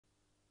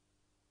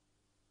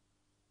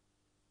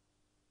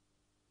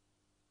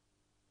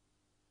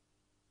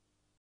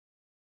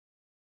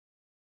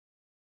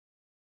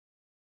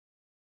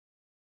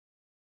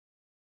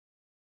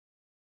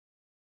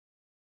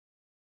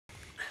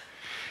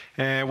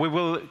We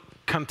will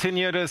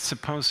continue the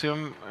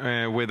symposium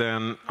with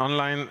an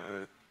online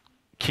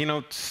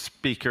keynote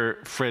speaker,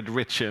 Fred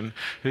Ritchin,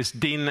 who is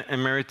Dean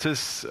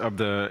Emeritus of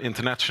the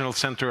International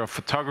Center of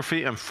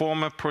Photography and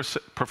former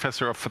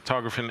Professor of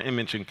Photography and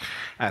Imaging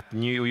at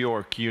New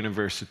York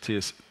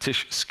University's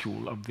Tisch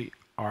School of the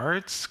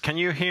Arts. Can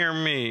you hear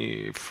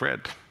me,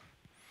 Fred?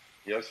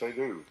 Yes, I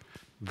do.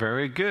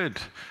 Very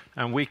good.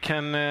 And we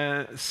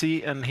can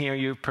see and hear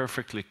you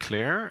perfectly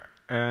clear.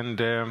 And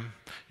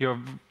you're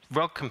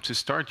welcome to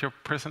start your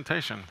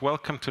presentation.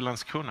 Welcome to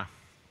Landskrona.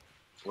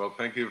 Well,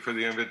 thank you for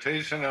the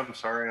invitation. I'm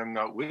sorry I'm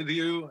not with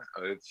you.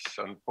 It's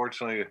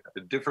unfortunately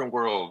a different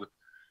world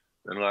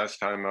than last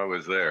time I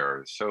was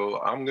there.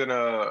 So I'm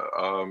gonna,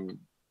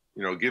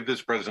 give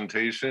this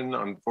presentation.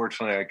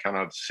 Unfortunately, I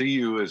cannot see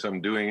you as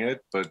I'm doing it,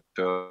 but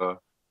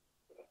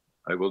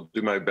I will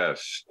do my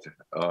best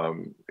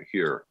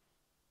here.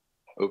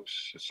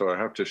 Oops, so I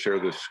have to share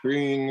the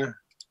screen.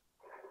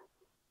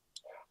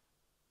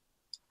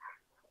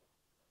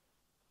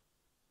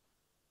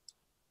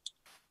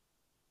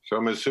 So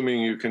I'm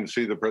assuming you can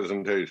see the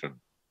presentation.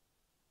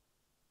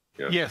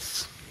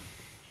 Yes.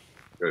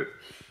 Good.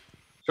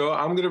 So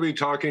I'm going to be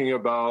talking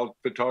about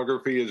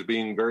photography as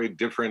being very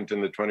different in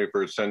the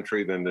 21st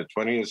century than the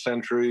 20th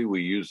century.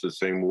 We use the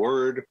same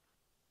word,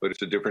 but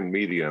it's a different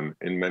medium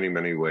in many,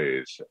 many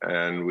ways.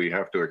 And we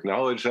have to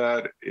acknowledge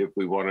that if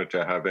we wanted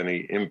to have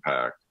any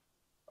impact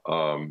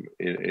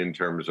in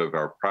terms of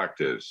our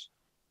practice.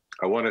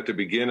 I wanted to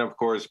begin, of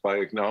course, by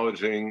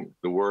acknowledging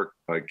the work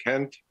by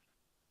Kent,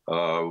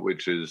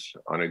 which is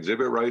on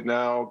exhibit right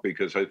now,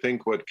 because I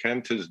think what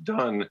Kent has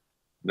done,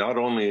 not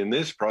only in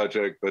this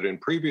project, but in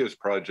previous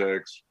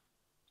projects,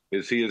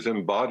 is he has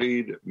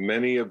embodied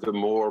many of the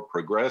more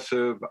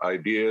progressive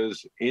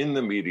ideas in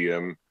the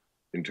medium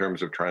in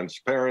terms of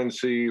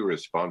transparency,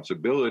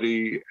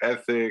 responsibility,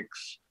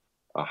 ethics,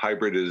 a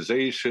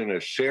hybridization, a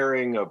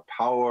sharing of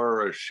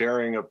power, a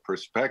sharing of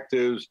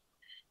perspectives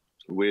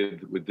with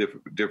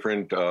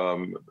different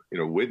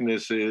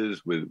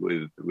witnesses, with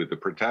the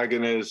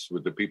protagonists,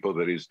 with the people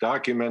that he's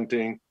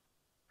documenting,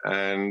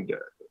 and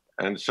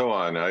so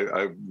on.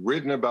 I've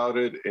written about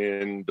it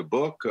in the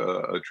book,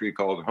 A Tree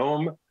Called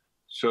Home.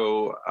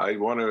 So I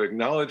want to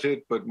acknowledge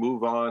it, but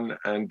move on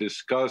and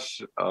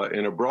discuss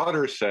in a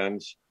broader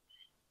sense,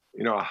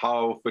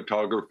 how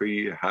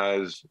photography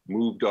has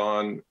moved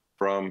on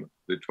from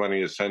the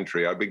 20th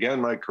century. I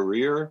began my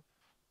career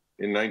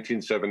in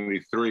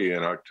 1973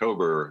 in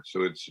October,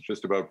 so it's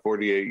just about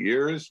 48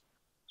 years.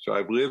 So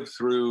I've lived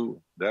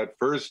through that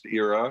first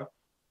era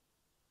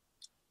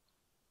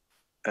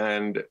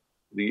and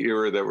the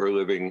era that we're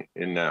living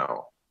in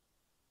now.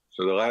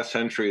 So the last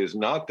century is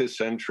not this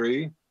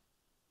century.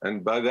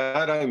 And by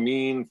that I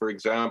mean, for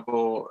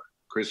example,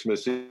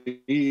 Christmas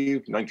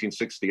Eve,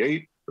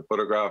 1968, the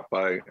photograph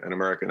by an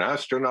American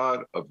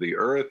astronaut of the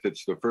Earth.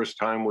 It's the first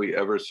time we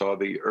ever saw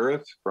the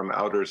Earth from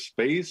outer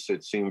space.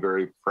 It seemed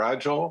very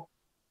fragile,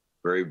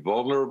 very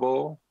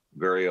vulnerable,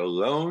 very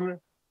alone.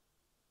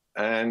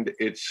 And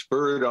it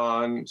spurred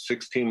on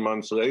 16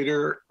 months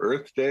later,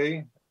 Earth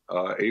Day,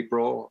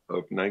 April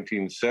of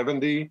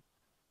 1970,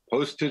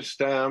 postage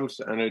stamps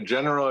and a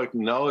general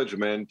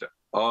acknowledgement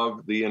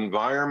of the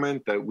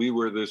environment, that we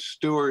were the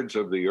stewards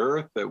of the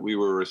Earth, that we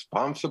were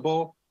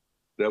responsible,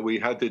 that we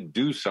had to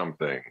do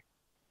something.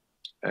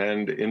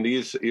 And in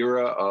this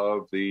era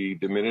of the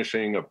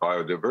diminishing of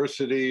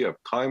biodiversity,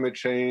 of climate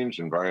change,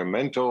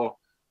 environmental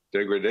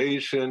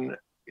degradation,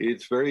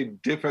 it's very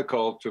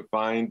difficult to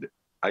find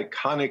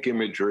iconic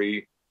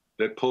imagery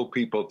that pull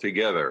people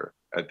together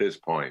at this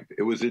point.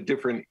 It was a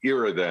different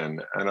era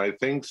then. And I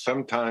think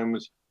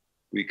sometimes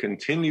we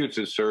continue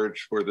to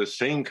search for the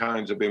same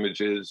kinds of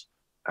images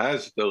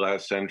as the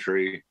last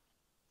century.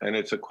 And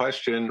it's a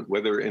question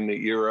whether in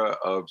the era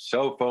of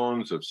cell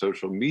phones, of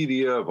social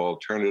media, of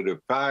alternative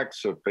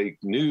facts, of fake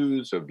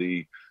news, of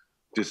the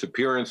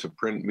disappearance of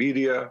print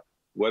media,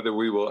 whether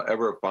we will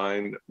ever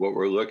find what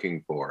we're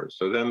looking for.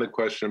 So then the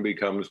question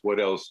becomes, what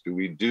else do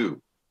we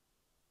do?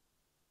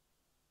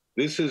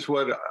 This is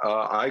what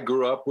I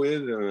grew up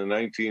with in the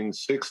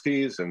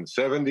 1960s and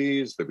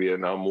 70s, the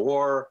Vietnam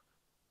War,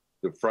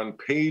 the front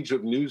page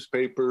of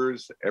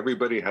newspapers.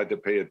 Everybody had to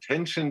pay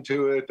attention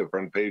to it, the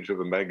front page of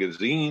a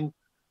magazine.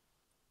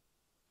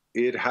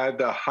 It had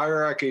the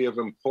hierarchy of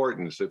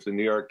importance. If the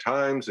New York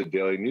Times, the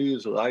Daily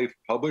News, Life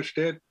published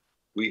it,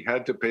 we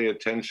had to pay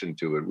attention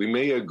to it. We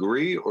may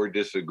agree or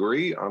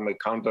disagree on the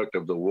conduct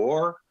of the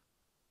war,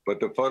 but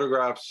the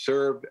photographs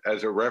served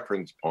as a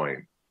reference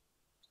point.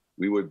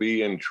 We would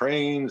be in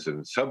trains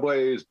and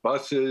subways,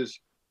 buses,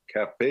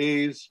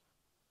 cafes,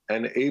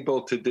 and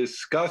able to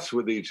discuss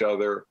with each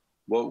other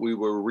what we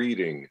were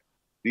reading.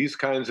 These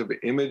kinds of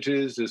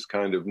images, this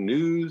kind of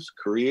news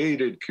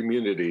created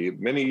community.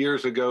 Many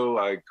years ago,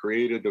 I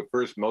created the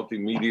first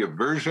multimedia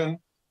version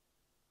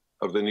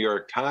of the New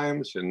York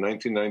Times in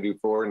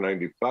 1994,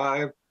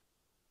 95,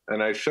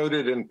 and I showed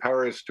it in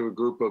Paris to a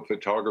group of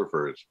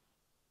photographers.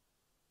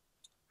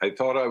 I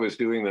thought I was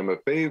doing them a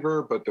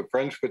favor, but the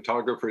French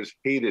photographers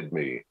hated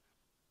me.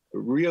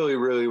 really,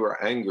 really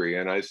were angry.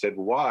 And I said,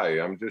 why?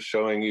 I'm just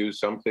showing you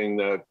something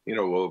that,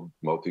 well,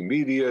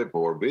 multimedia,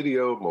 more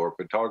video, more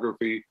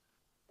photography.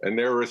 And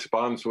their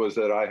response was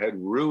that I had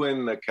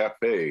ruined the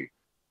cafe,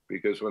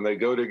 because when they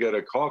go to get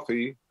a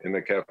coffee in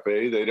the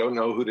cafe, they don't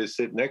know who to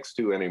sit next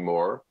to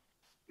anymore.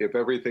 If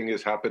everything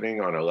is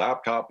happening on a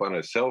laptop, on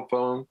a cell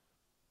phone,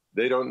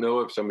 they don't know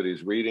if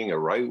somebody's reading a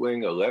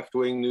right-wing, a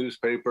left-wing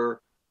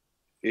newspaper.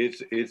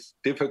 It's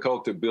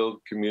difficult to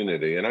build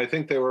community. And I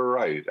think they were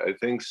right. I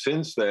think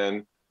since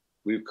then,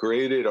 we've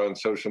created on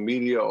social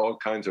media all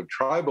kinds of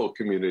tribal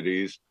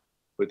communities,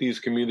 but these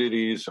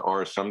communities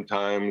are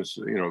sometimes,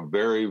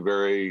 very,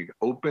 very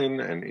open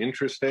and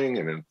interesting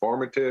and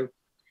informative.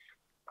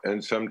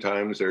 And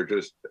sometimes they're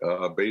just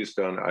based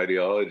on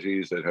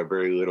ideologies that have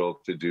very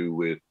little to do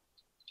with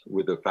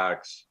the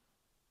facts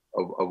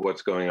of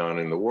what's going on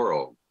in the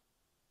world.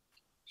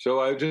 So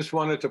I just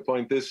wanted to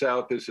point this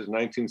out. This is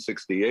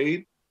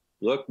 1968.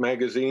 Look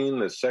magazine,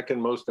 the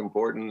second most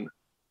important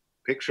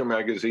picture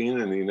magazine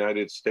in the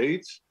United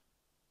States.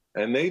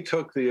 And they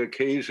took the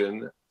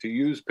occasion to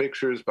use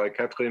pictures by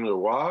Catherine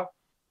Leroy,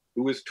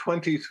 who was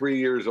 23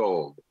 years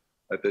old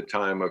at the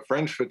time, a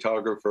French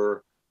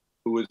photographer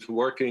who was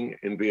working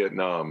in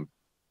Vietnam.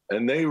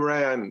 And they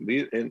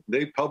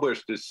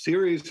published a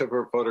series of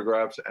her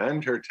photographs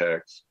and her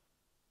texts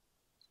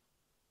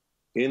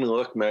in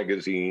Look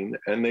magazine,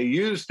 and they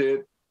used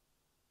it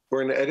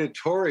for an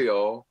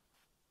editorial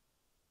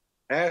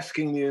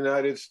asking the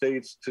United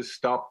States to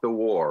stop the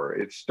war.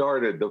 It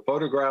started, the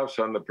photographs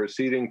on the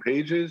preceding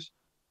pages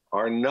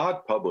are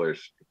not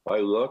published by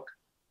Look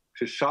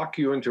to shock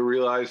you into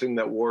realizing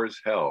that war is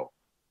hell.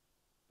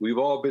 We've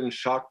all been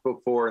shocked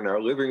before in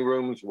our living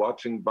rooms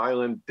watching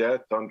violent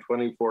death on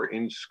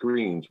 24-inch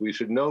screens. We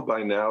should know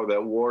by now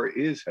that war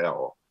is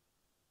hell.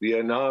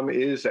 Vietnam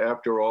is,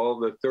 after all,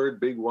 the third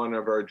big one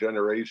of our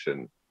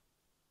generation.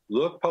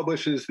 Look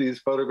publishes these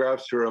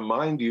photographs to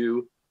remind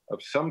you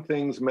of some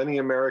things many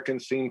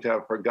Americans seem to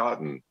have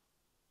forgotten,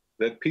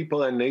 that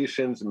people and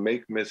nations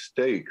make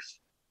mistakes,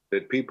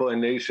 that people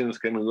and nations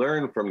can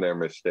learn from their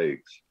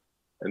mistakes,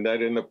 and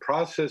that in the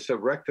process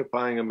of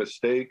rectifying a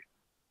mistake,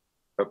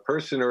 a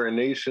person or a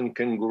nation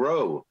can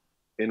grow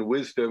in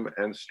wisdom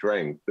and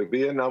strength. The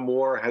Vietnam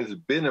War has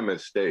been a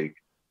mistake,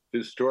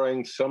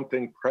 destroying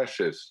something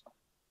precious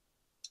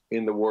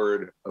in the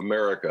word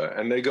America.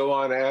 And they go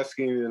on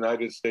asking the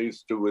United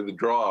States to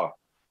withdraw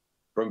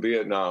from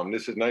Vietnam.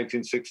 This is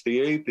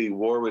 1968. The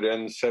war would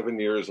end 7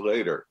 years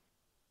later.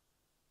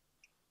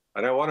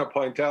 And I want to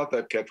point out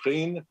that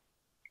Catherine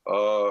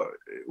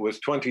was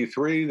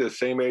 23, the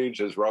same age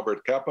as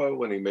Robert Capa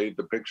when he made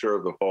the picture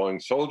of the falling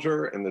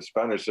soldier in the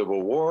Spanish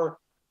Civil War,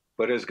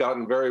 but has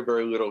gotten very,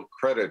 very little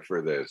credit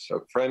for this. A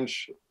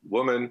French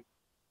woman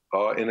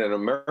in an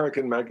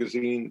American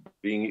magazine,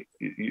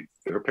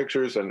 her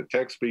pictures and the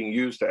text being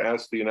used to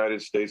ask the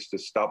United States to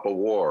stop a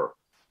war.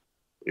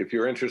 If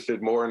you're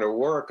interested more in her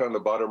work, on the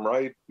bottom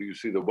right, you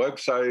see the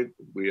website.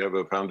 We have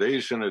a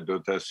foundation, a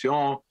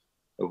dotation,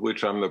 of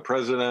which I'm the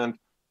president.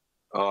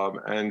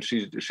 And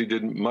she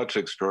did much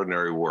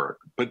extraordinary work.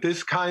 But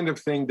this kind of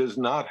thing does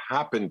not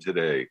happen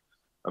today.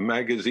 A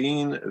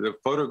magazine, the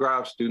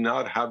photographs do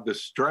not have the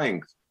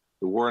strength.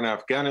 The war in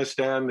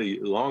Afghanistan, the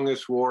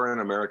longest war in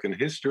American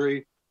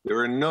history, there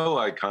are no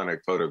iconic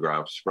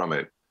photographs from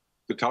it.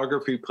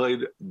 Photography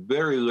played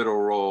very little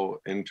role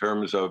in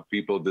terms of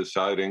people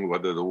deciding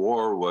whether the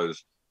war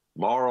was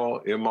moral,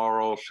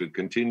 immoral, should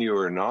continue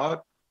or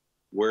not,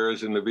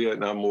 whereas in the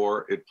Vietnam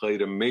War, it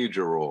played a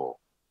major role.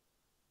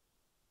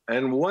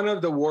 And one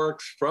of the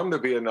works from the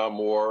Vietnam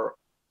War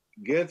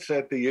gets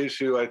at the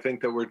issue I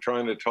think that we're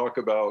trying to talk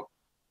about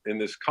in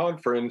this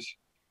conference,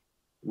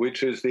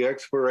 which is the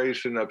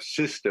exploration of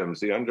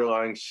systems, the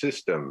underlying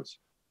systems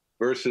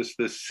versus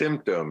the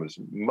symptoms.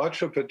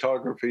 Much of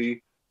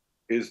photography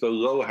is the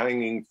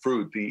low-hanging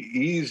fruit, the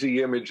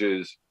easy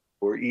images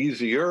or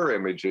easier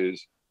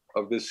images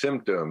of the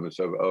symptoms,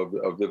 of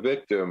the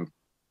victim,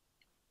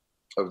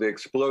 of the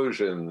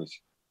explosions.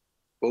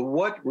 But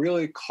what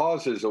really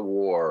causes a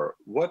war?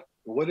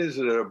 What is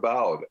it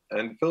about?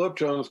 And Philip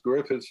Jones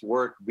Griffith's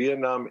work,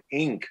 Vietnam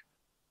Inc.,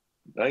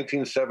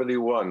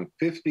 1971,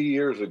 50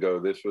 years ago,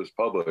 this was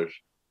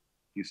published.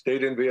 He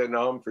stayed in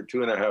Vietnam for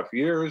 2.5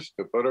 years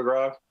to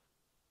photograph.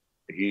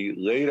 He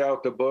laid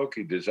out the book,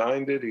 he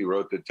designed it, he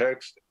wrote the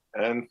text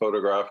and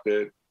photographed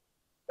it.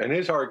 And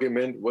his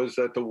argument was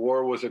that the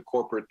war was a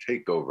corporate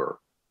takeover.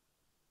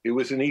 It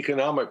was an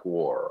economic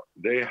war.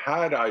 They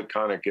had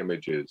iconic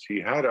images. He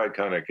had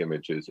iconic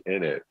images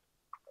in it.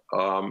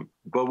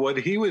 But what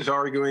he was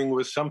arguing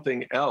was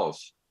something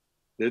else,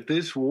 that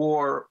this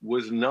war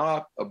was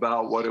not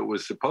about what it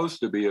was supposed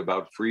to be,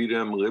 about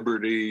freedom,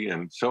 liberty,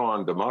 and so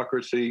on,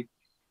 democracy.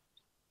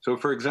 So,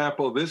 for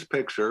example, this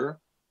picture,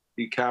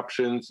 he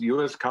captions,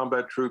 U.S.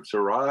 combat troops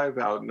arrive,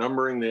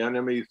 outnumbering the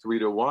enemy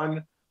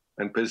 3-1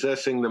 and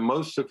possessing the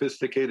most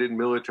sophisticated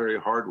military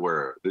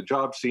hardware. The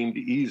job seemed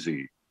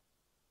easy.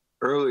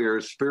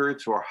 Earlier,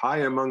 spirits were high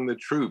among the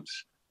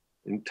troops,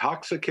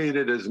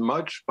 intoxicated as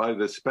much by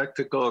the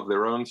spectacle of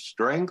their own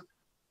strength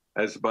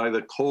as by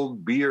the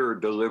cold beer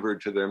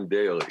delivered to them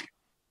daily.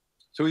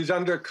 So he's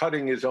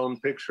undercutting his own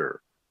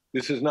picture.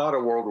 This is not a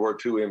World War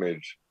II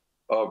image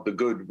of the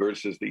good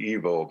versus the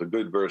evil, the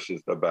good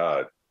versus the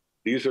bad.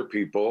 These are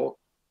people,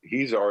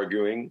 he's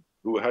arguing,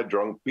 who had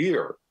drunk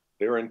beer.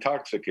 They were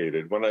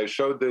intoxicated. When I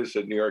showed this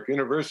at New York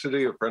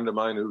University, a friend of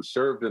mine who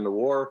served in the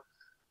war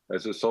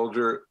as a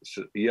soldier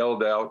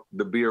yelled out,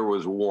 the beer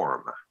was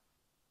warm.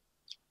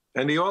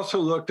 And he also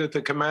looked at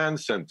the command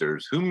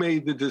centers. Who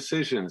made the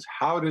decisions?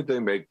 How did they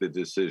make the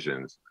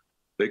decisions?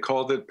 They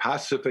called it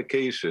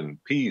pacification,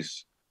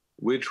 peace,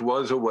 which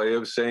was a way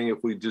of saying if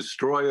we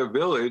destroy a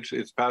village,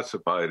 it's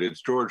pacified.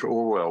 It's George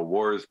Orwell,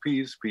 war is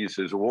peace, peace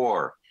is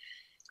war.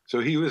 So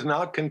he was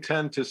not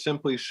content to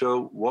simply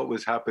show what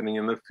was happening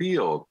in the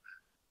field.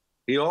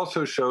 He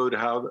also showed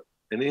how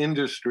an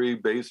industry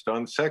based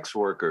on sex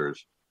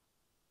workers,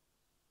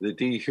 the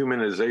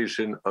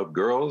dehumanization of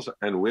girls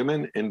and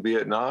women in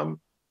Vietnam,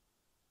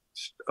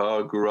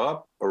 grew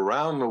up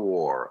around the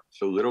war.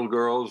 So little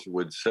girls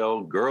would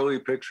sell girly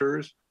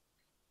pictures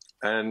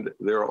and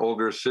their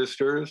older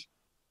sisters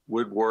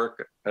would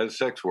work as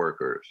sex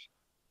workers.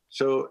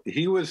 So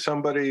he was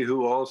somebody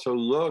who also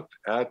looked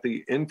at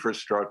the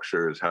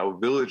infrastructures, how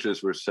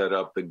villages were set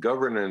up, the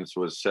governance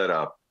was set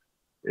up.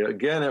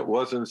 Again, it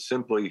wasn't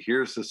simply,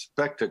 here's the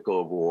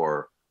spectacle of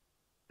war,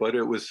 but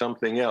it was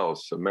something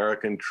else.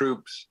 American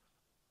troops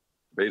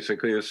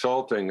basically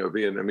assaulting a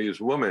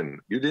Vietnamese woman.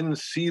 You didn't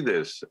see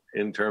this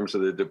in terms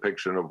of the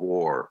depiction of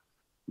war.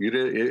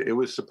 It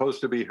was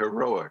supposed to be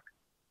heroic,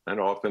 and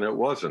often it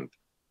wasn't.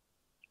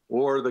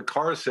 Or the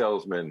car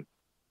salesman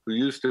who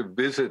used to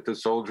visit the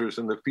soldiers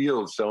in the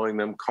field selling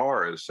them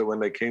cars. So when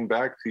they came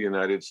back to the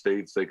United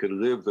States, they could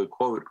live the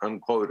quote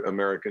unquote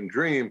American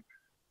dream.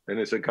 And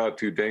as it got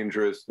too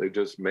dangerous, they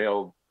just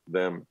mailed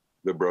them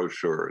the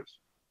brochures.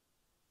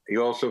 He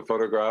also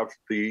photographed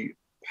the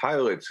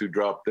pilots who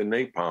dropped the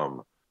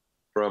napalm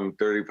from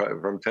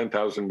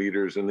 10,000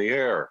 meters in the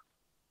air.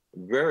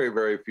 Very,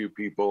 very few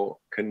people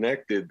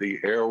connected the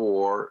air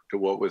war to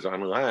what was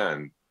on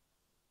land,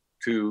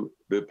 to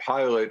the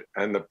pilot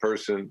and the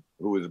person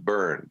who was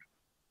burned,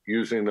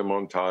 using the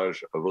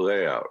montage of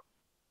layout.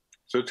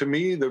 So to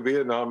me, the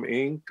Vietnam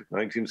Inc.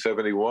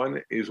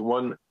 1971 is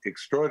one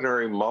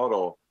extraordinary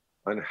model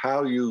on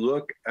how you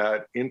look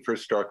at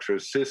infrastructure,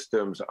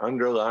 systems,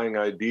 underlying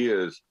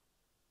ideas.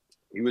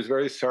 He was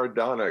very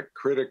sardonic,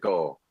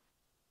 critical,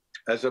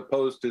 as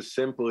opposed to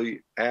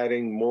simply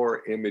adding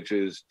more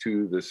images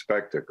to the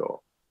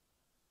spectacle.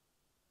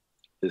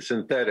 The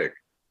synthetic.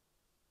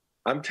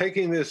 I'm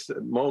taking this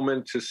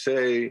moment to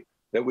say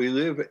that we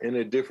live in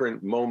a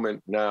different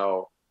moment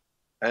now,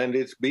 and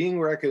it's being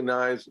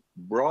recognized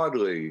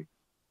broadly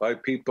by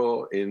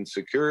people in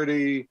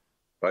security,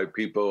 by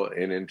people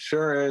in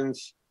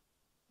insurance,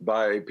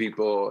 by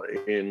people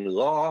in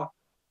law,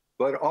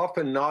 but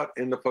often not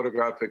in the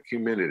photographic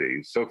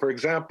community. So for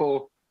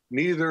example,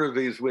 neither of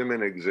these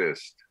women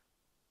exist.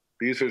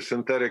 These are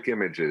synthetic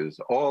images.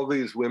 All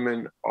these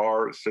women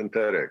are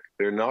synthetic.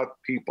 They're not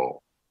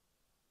people,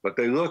 but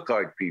they look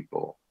like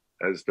people,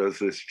 as does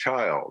this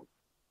child.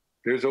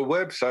 There's a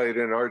website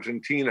in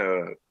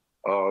Argentina,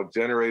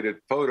 generated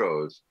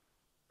photos,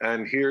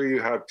 and here you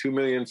have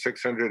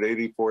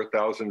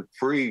 2,684,000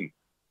 free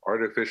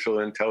artificial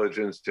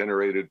intelligence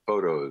generated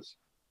photos.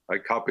 I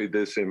copied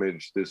this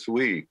image this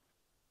week.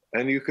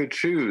 And you could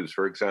choose,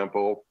 for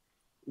example,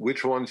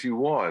 which ones you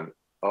want.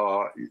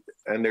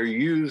 And they're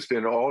used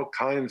in all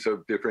kinds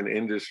of different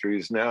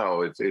industries now.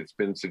 It's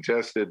been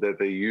suggested that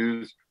they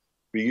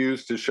be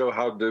used to show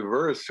how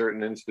diverse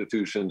certain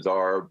institutions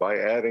are by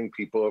adding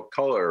people of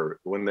color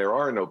when there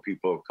are no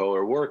people of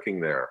color working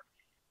there.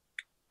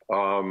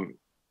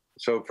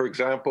 So for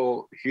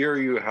example, here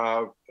you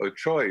have a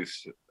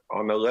choice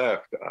on the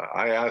left.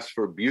 I asked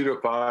for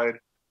beautified,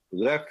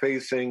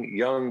 left-facing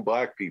young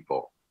Black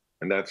people,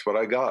 and that's what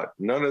I got.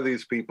 None of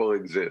these people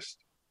exist.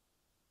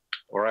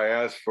 Or I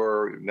asked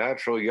for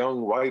natural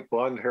young white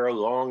blonde hair,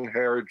 long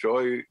hair,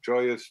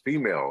 joyous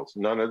females.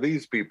 None of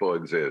these people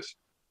exist.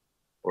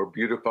 Or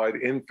beautified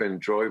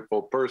infant,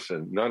 joyful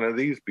person. None of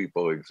these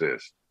people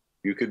exist.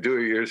 You could do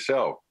it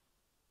yourself.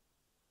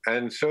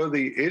 And so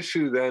the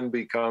issue then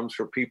becomes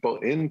for people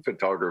in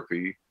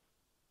photography,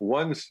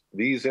 once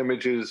these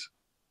images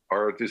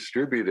are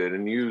distributed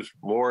and used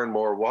more and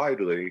more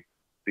widely,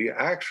 the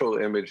actual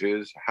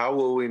images, how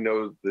will we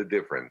know the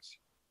difference?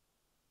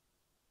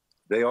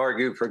 They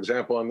argue, for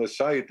example, on the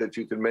site that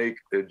you can make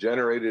a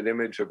generated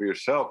image of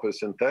yourself, a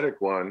synthetic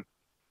one.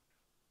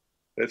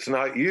 It's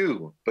not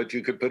you, but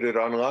you could put it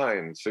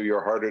online, so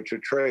you're harder to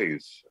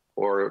trace.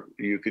 Or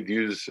you could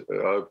use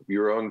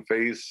your own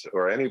face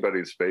or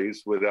anybody's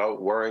face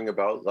without worrying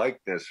about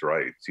likeness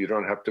rights. You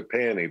don't have to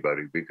pay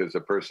anybody because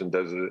the person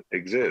doesn't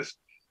exist.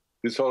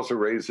 This also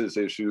raises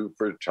issue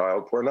for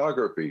child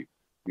pornography.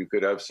 You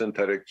could have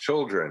synthetic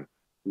children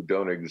who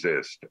don't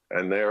exist.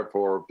 And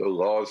therefore, the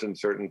laws in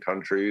certain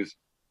countries,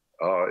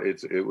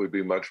 it would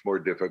be much more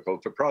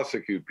difficult to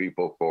prosecute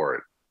people for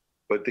it.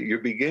 But that you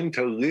begin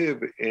to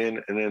live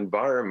in an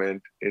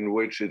environment in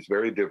which it's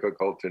very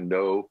difficult to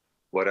know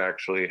what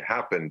actually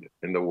happened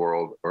in the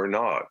world or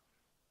not.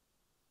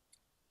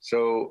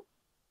 So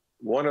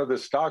one of the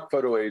stock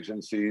photo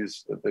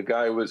agencies, the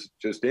guy was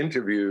just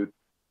interviewed,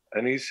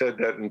 and he said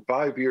that in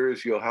 5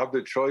 years, you'll have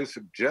the choice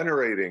of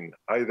generating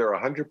either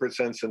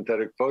 100%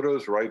 synthetic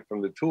photos right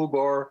from the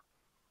toolbar,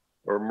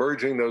 or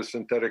merging those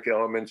synthetic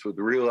elements with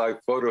real-life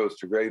photos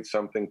to create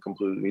something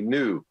completely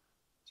new.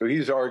 So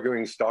he's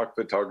arguing stock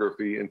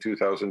photography in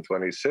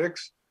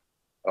 2026,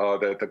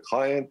 that the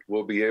client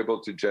will be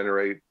able to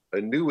generate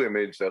a new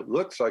image that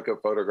looks like a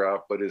photograph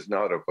but is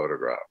not a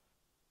photograph.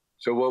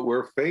 So what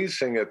we're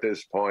facing at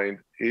this point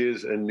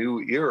is a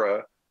new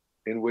era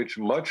in which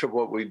much of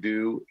what we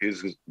do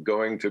is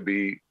going to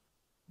be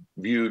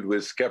viewed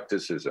with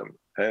skepticism.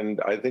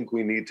 And I think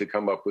we need to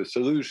come up with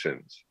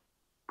solutions.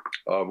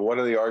 One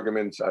of the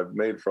arguments I've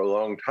made for a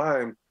long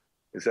time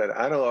is that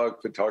analog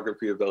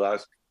photography of the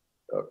last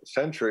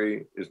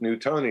century is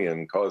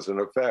Newtonian, cause and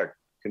effect,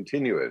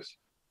 continuous.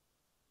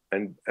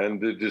 And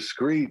the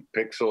discrete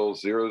pixels,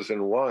 zeros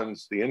and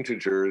ones, the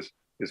integers,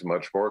 is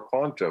much more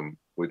quantum,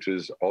 which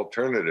is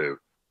alternative.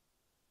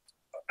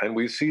 And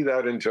we see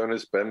that in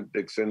Jonas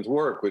Bendixen's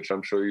work, which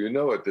I'm sure you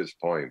know at this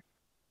point.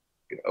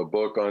 A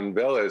book on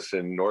Veles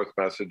in North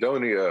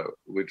Macedonia,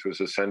 which was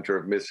a center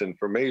of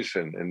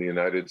misinformation in the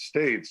United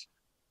States.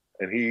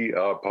 And he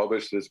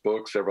published this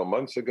book several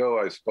months ago.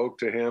 I spoke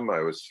to him. I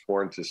was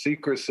sworn to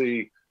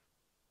secrecy.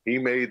 He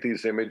made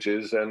these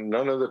images, and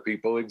none of the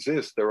people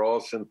exist. They're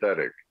all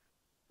synthetic.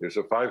 There's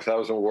a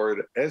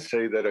 5,000-word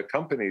essay that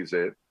accompanies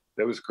it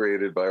that was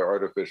created by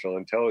artificial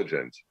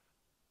intelligence.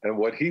 And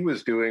what he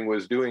was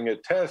doing a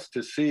test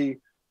to see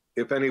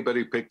if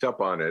anybody picked up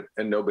on it,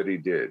 and nobody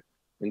did,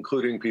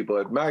 including people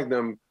at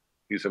Magnum.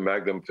 He's a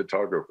Magnum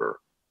photographer.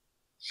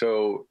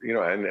 So, you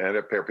know, and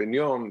at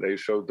Perpignan, they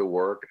showed the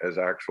work as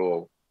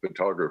actual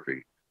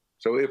photography.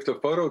 So if the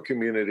photo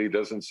community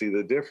doesn't see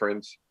the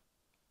difference,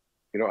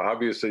 you know,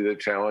 obviously the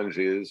challenge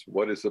is,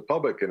 what is the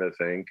public going to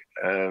think?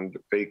 And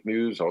fake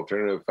news,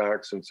 alternative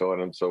facts, and so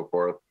on and so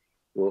forth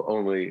will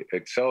only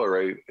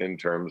accelerate in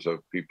terms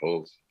of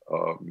people's,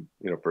 you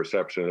know,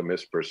 perception and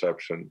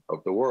misperception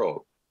of the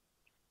world.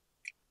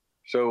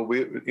 So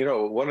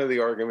one of the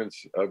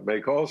arguments I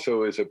make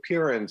also is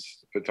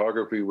appearance.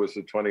 Photography was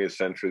the 20th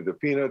century, the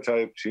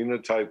phenotype,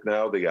 genotype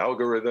now, the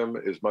algorithm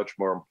is much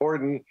more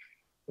important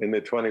in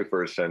the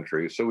 21st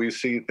century. So we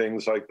see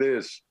things like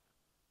this.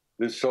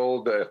 This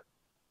sold at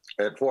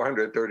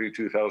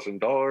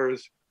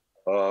 $432,000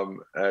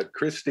 at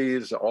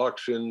Christie's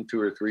auction 2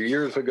 or 3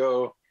 years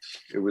ago.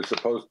 It was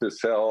supposed to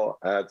sell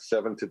at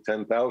 $7,000 to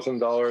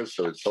 $10,000,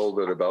 so it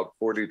sold at about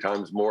 40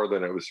 times more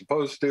than it was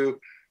supposed to.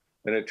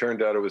 And it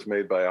turned out it was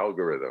made by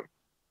algorithm.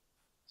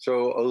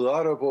 So a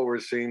lot of what we're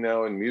seeing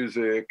now in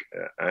music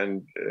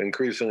and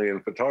increasingly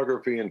in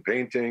photography and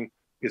painting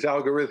is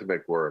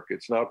algorithmic work.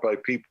 It's not by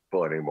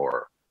people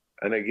anymore.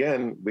 And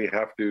again, we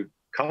have to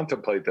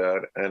contemplate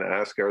that and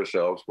ask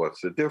ourselves,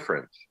 what's the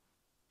difference?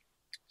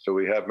 So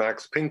we have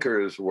Max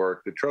Pinker's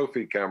work, the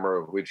trophy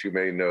camera, which you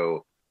may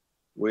know,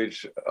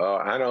 which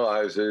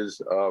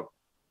analyzes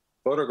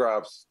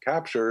photographs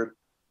captured.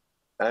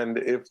 And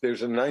if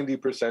there's a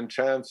 90%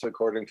 chance,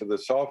 according to the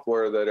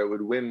software, that it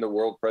would win the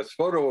World Press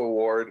Photo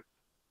Award,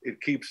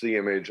 it keeps the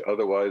image.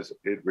 Otherwise,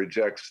 it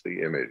rejects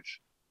the image.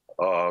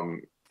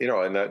 You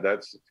know, and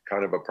that's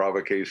kind of a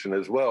provocation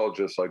as well,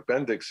 just like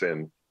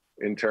Bendixen,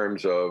 in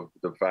terms of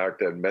the fact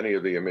that many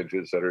of the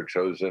images that are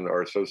chosen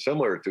are so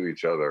similar to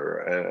each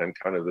other and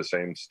kind of the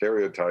same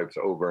stereotypes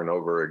over and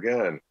over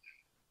again.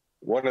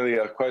 One of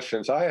the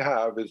questions I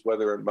have is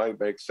whether it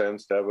might make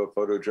sense to have a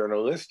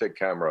photojournalistic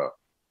camera,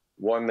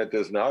 one that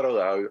does not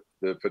allow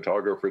the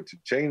photographer to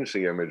change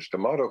the image, to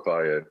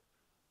modify it,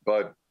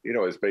 but, you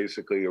know, is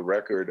basically a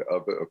record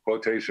of a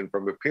quotation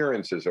from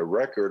appearances, a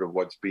record of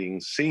what's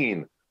being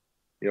seen.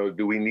 You know,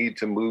 do we need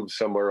to move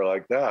somewhere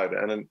like that?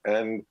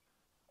 And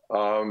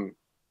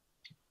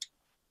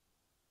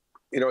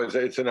you know,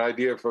 it's an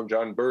idea from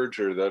John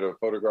Berger that a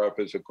photograph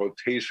is a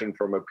quotation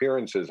from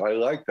appearances. I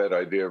like that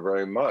idea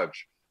very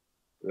much,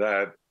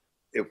 that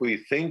if we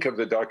think of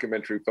the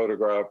documentary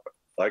photograph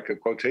like a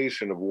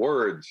quotation of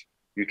words,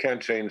 you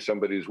can't change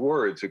somebody's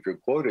words if you're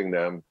quoting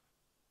them.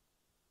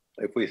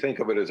 If we think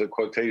of it as a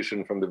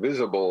quotation from the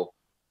visible,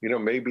 you know,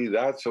 maybe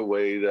that's a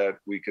way that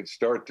we could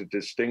start to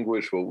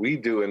distinguish what we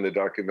do in the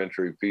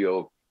documentary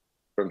field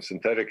from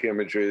synthetic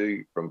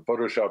imagery, from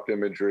photoshopped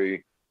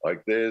imagery,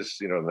 like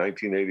this, you know,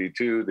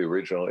 1982, the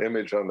original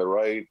image on the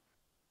right,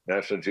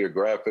 National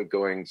Geographic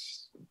going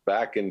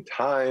back in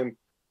time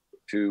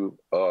to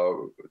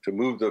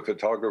move the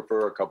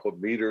photographer a couple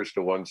of meters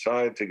to one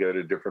side to get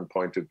a different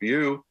point of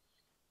view.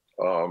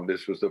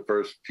 This was the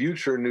first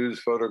future news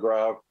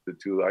photograph, the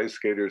two ice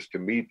skaters to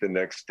meet the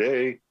next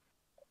day.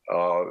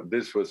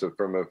 This was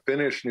from a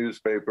Finnish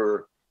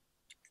newspaper,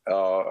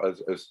 a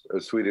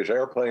Swedish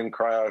airplane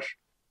crash.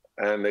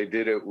 And they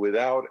did it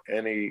without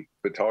any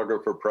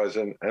photographer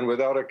present and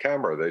without a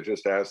camera. They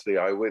just asked the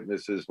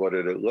eyewitnesses what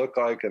did it look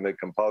like, and they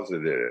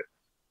composited it.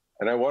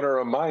 And I want to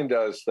remind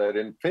us that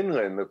in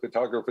Finland, the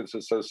Photographers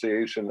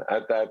Association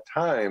at that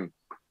time,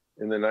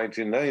 in the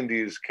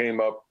 1990s came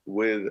up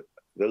with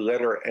the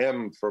letter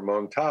M for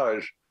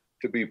montage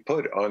to be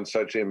put on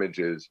such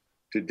images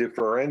to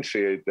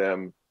differentiate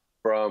them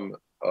from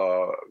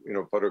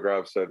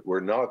photographs that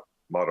were not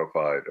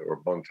modified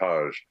or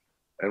montage.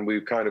 And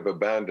we've kind of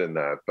abandoned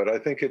that. But I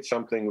think it's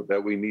something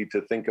that we need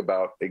to think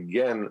about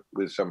again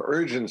with some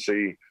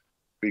urgency,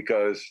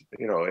 because,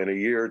 in a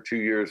year, 2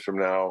 years from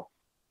now,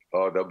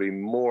 there'll be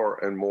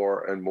more and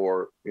more and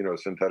more,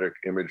 synthetic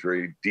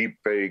imagery, deep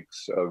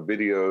fakes,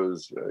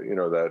 videos,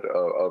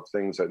 of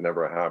things that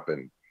never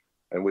happened.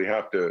 And we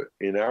have to,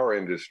 in our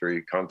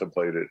industry,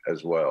 contemplate it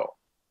as well.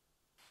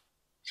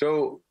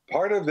 So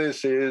part of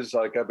this is,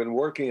 like, I've been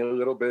working a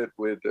little bit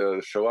with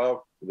the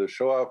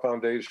Shoah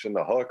Foundation,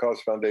 the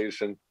Holocaust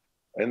Foundation,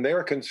 and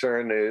their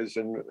concern is,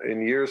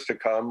 in years to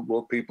come,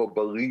 will people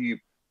believe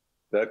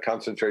that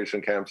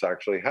concentration camps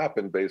actually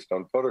happened based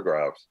on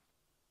photographs?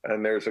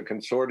 And there's a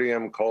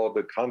consortium called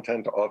the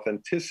Content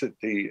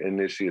Authenticity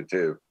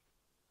Initiative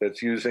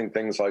that's using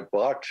things like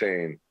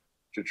blockchain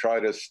to try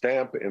to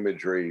stamp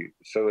imagery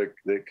so that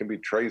it can be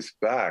traced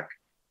back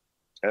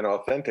and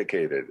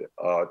authenticated,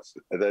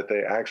 that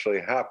they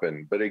actually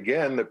happen. But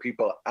again, the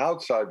people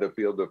outside the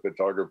field of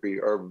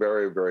photography are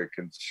very, very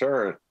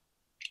concerned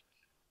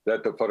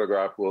that the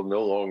photograph will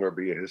no longer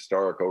be a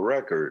historical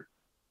record.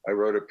 I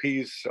wrote a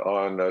piece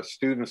on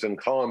students in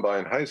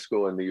Columbine High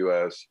School in the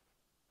US,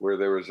 where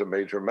there was a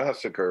major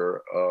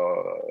massacre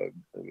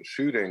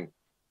shooting,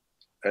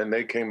 and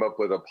they came up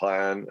with a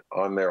plan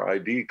on their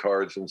ID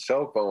cards and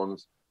cell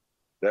phones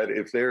that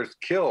if they're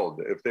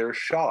killed, if they're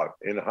shot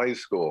in high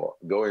school,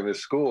 going to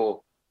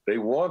school, they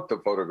want the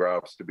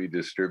photographs to be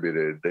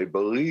distributed. They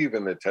believe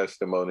in the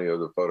testimony of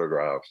the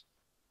photographs.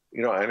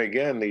 And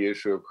again, the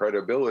issue of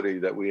credibility,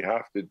 that we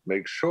have to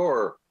make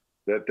sure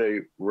that they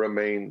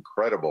remain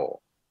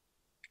credible.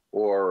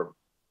 Or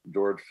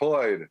George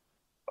Floyd,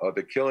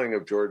 the killing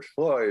of George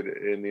Floyd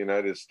in the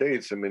United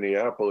States, in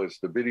Minneapolis,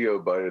 the video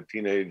by a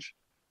teenage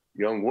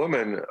young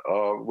woman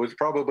was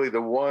probably the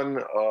one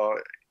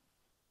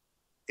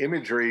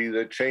imagery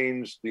that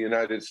changed the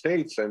United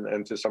States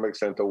and to some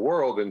extent the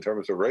world in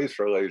terms of race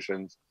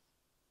relations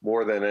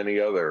more than any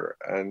other.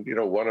 And,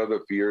 one of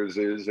the fears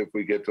is, if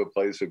we get to a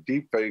place of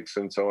deepfakes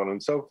and so on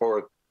and so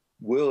forth,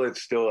 will it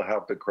still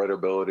have the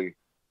credibility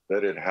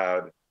that it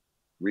had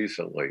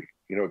recently?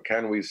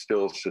 Can we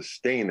still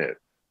sustain it?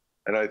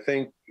 And I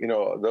think,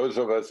 those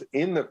of us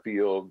in the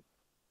field,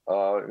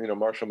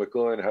 Marshall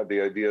McLuhan had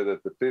the idea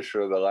that the fish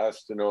are the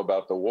last to know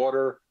about the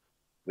water.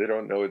 They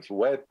don't know it's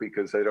wet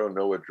because they don't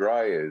know what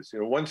dry is.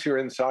 Once you're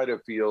inside a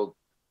field,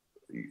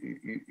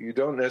 you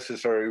don't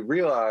necessarily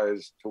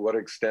realize to what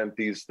extent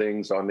these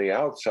things on the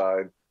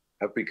outside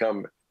have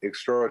become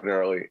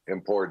extraordinarily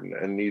important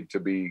and need to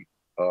be,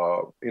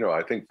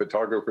 I think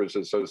photographers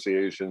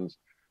associations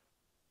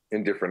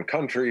in different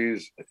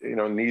countries,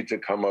 need to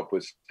come up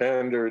with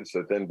standards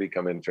that then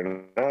become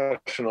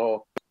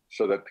international,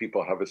 so that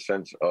people have a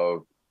sense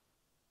of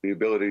the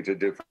ability to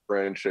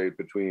differentiate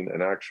between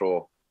an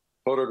actual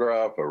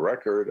photograph, a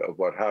record of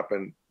what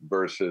happened,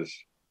 versus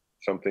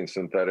something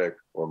synthetic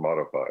or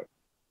modified.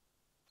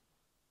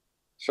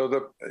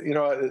 So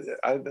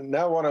I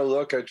now want to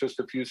look at just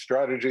a few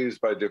strategies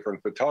by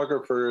different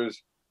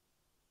photographers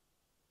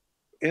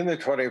in the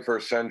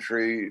 21st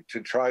century to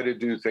try to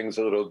do things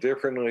a little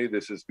differently.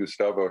 This is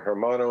Gustavo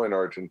Hermano in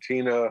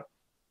Argentina.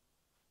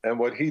 And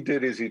what he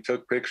did is he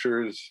took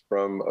pictures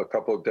from a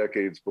couple of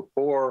decades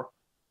before.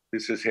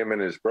 This is him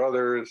and his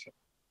brothers.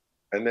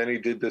 And then he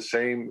did the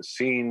same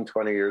scene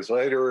 20 years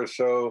later or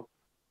so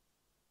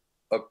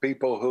of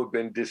people who've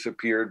been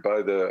disappeared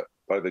by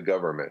the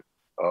government,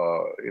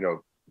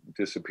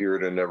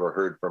 disappeared and never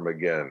heard from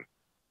again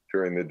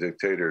during the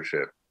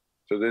dictatorship.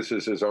 So this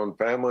is his own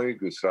family.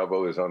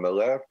 Gustavo is on the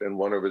left, and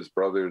one of his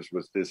brothers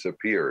was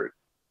disappeared.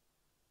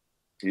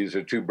 These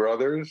are two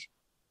brothers,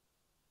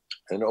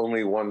 and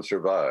only one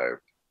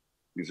survived.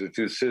 These are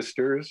two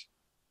sisters,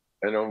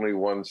 and only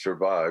one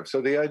survived.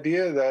 So the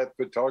idea that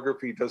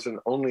photography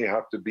doesn't only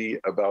have to be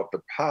about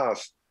the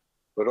past,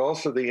 but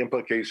also the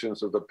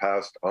implications of the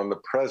past on the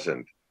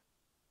present.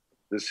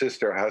 The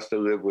sister has to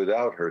live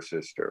without her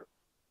sister,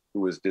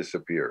 who was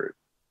disappeared.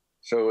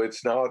 So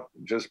it's not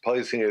just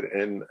placing it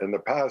in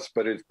the past,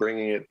 but it's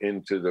bringing it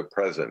into the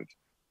present.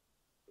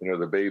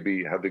 The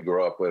baby had to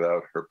grow up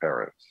without her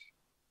parents.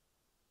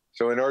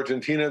 So in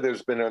Argentina,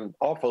 there's been an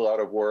awful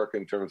lot of work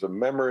in terms of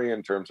memory,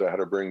 in terms of how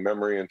to bring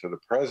memory into the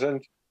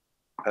present.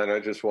 And I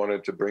just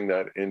wanted to bring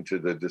that into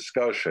the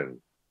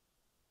discussion.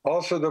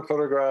 Also, the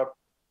photograph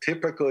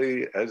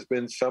typically has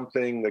been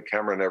something, the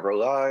camera never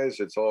lies.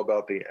 It's all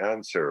about the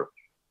answer.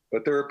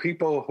 But there are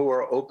people who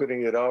are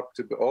opening it up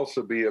to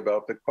also be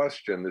about the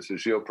question. This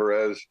is Gilles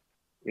Perez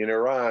in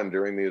Iran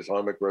during the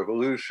Islamic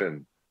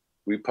Revolution.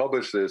 We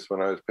published this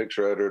when I was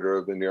picture editor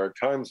of the New York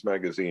Times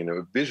Magazine,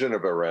 a vision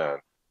of Iran,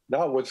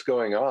 not what's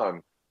going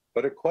on,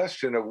 but a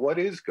question of what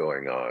is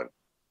going on.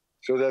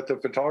 So that the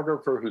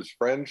photographer who's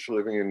French,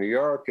 living in New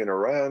York, in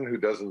Iran, who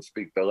doesn't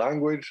speak the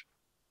language,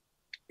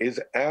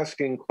 is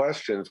asking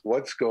questions,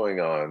 what's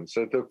going on?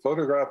 So the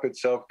photograph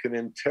itself can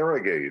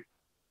interrogate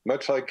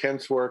much like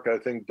Kent's work, I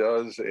think,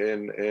 does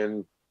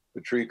in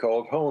The Tree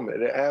Called Home.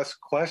 It asks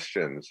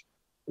questions.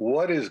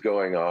 What is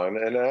going on?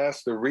 And it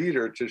asks the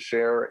reader to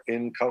share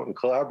in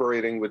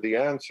collaborating with the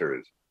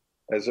answers,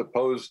 as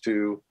opposed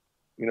to,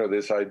 you know,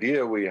 this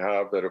idea we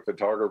have that a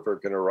photographer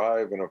can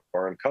arrive in a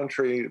foreign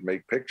country,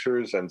 make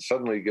pictures, and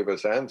suddenly give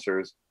us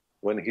answers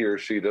when he or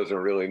she doesn't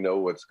really know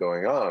what's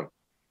going on.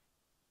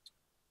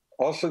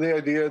 Also, the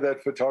idea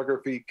that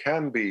photography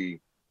can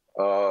be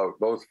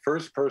both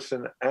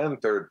first-person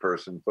and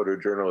third-person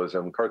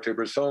photojournalism.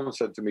 Cartier-Bresson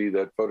said to me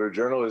that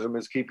photojournalism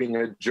is keeping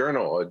a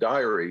journal, a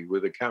diary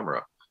with a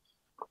camera.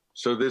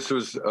 So this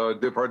was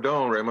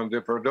Raymond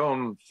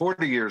Depardon,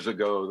 40 years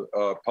ago,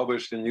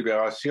 published in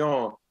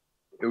Libération.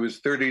 It was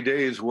 30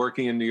 days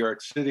working in New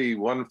York City,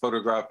 one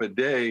photograph a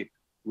day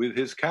with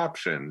his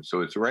caption.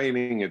 So it's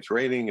raining,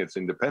 it's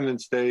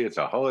Independence Day, it's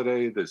a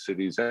holiday, the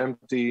city's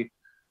empty.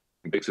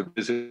 He makes a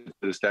visit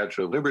to the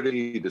Statue of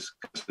Liberty, he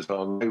discusses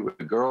all night with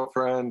a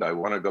girlfriend. I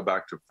want to go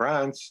back to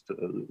France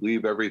to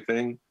leave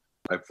everything.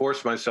 I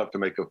force myself to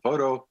make a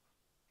photo.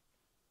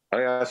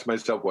 I ask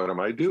myself, what am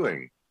I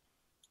doing?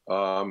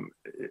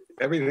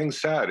 Everything's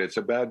sad. It's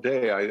a bad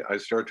day. I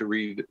start to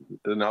read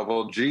the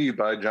novel G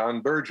by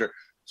John Berger.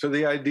 So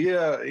the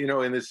idea, you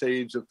know, in this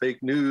age of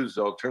fake news,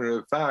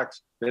 alternative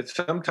facts, that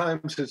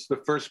sometimes it's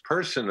the first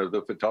person of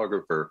the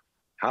photographer,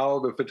 how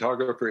the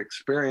photographer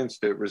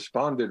experienced it,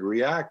 responded,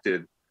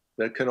 reacted,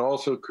 that can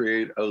also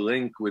create a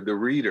link with the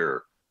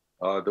reader.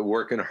 The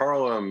work in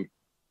Harlem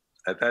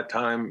at that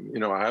time, you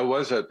know, I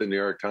was at the New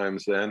York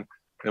Times then,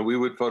 and we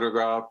would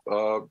photograph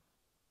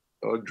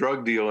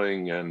drug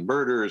dealing and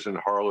murders in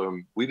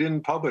Harlem. We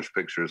didn't publish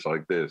pictures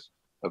like this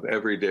of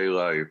everyday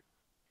life,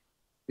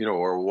 you know,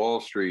 or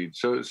Wall Street.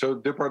 So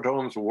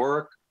Depardon's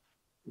work,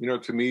 you know,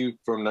 to me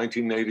from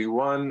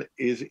 1981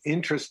 is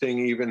interesting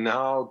even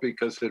now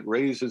because it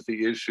raises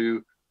the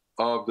issue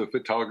of the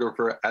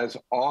photographer as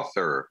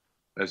author,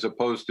 as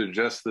opposed to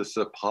just the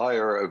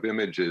supplier of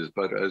images,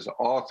 but as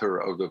author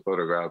of the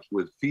photographs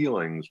with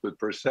feelings, with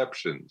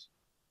perceptions.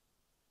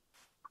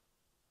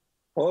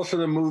 Also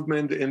the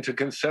movement into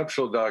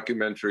conceptual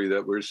documentary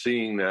that we're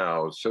seeing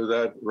now, so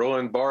that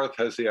Roland Barthes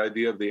has the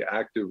idea of the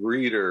active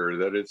reader,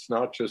 that it's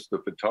not just the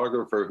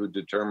photographer who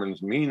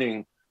determines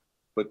meaning,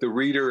 but the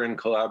reader in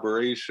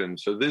collaboration.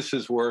 So this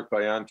is work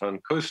by Anton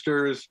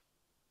Kusters.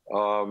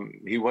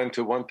 He went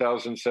to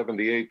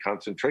 1,078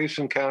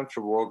 concentration camps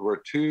for World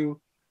War II,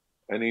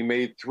 and he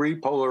made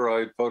 3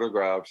 Polaroid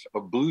photographs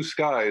of blue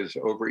skies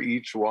over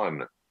each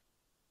one.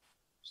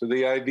 So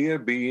the idea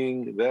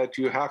being that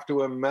you have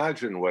to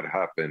imagine what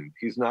happened.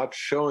 He's not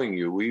showing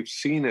you. We've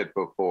seen it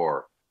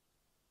before.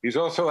 He's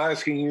also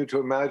asking you to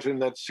imagine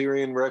that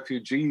Syrian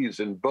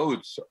refugees in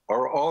boats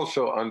are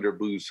also under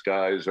blue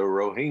skies, or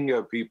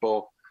Rohingya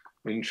people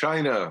in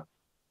China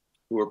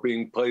who are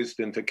being placed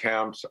into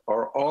camps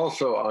are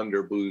also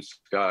under blue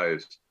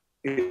skies.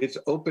 It's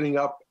opening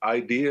up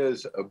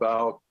ideas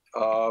about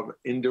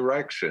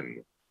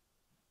indirection.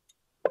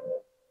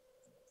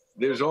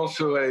 There's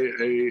also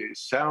a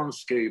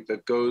soundscape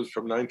that goes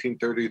from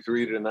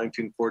 1933 to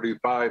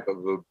 1945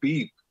 of a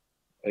beep.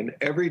 And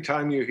every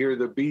time you hear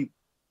the beep,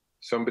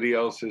 somebody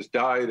else has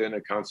died in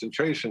a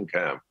concentration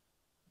camp.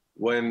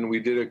 When we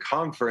did a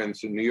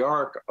conference in New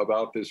York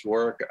about this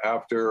work,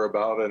 after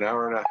about an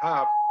hour and a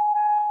half,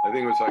 I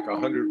think it was like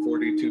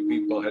 142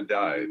 people had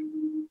died.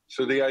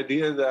 So the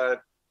idea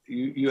that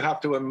you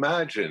have to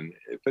imagine,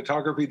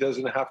 photography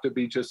doesn't have to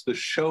be just the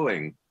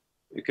showing.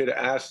 You could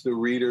ask the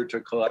reader to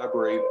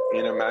collaborate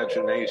in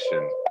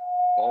imagination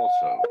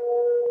also.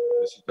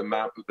 This is the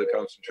map of the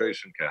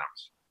concentration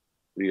camps.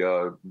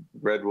 The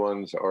red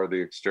ones are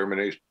the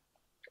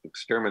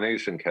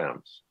extermination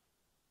camps.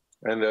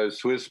 And the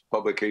Swiss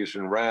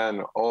publication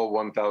ran all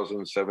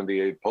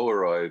 1,078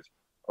 Polaroids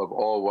of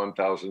all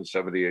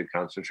 1,078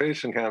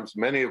 concentration camps,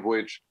 many of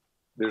which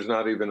there's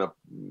not even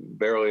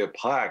barely a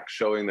plaque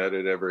showing that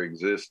it ever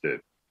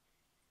existed.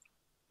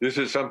 This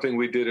is something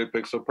we did at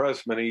Pixel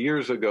Press many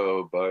years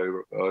ago by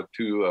a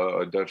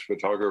Dutch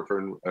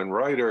photographer and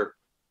writer.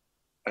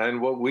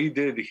 And what we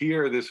did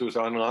here, this was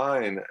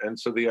online. And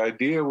so the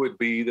idea would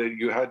be that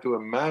you had to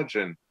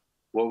imagine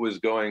what was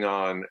going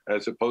on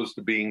as opposed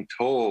to being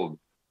told.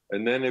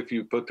 And then if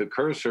you put the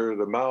cursor,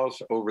 the mouse,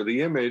 over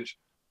the image,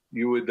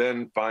 you would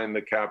then find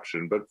the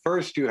caption. But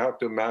first you have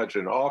to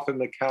imagine. Often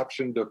the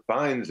caption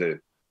defines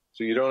it.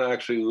 So you don't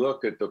actually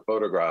look at the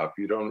photograph.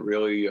 You don't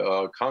really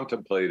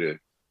contemplate it.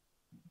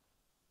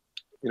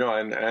 You know,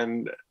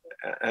 and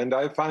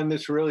I find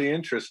this really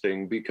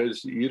interesting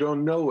because you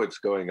don't know what's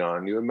going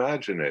on. You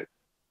imagine it.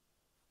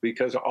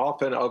 Because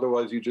often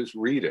otherwise you just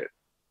read it.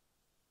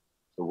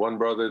 So one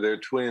brother, they're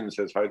twins,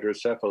 has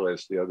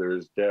hydrocephalus. The other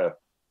is deaf.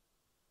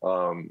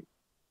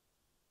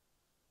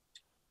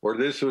 Or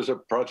this was a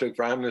project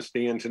for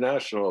Amnesty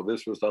International.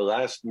 This was the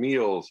last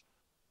meals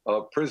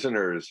of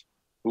prisoners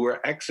who were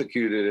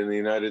executed in the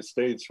United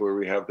States where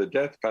we have the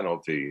death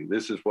penalty.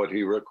 This is what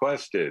he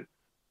requested.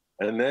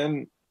 And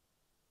then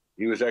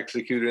he was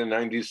executed in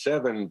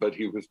 97, but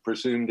he was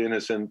presumed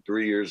innocent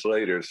 3 years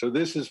later. So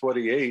this is what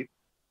he ate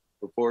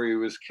before he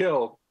was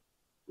killed.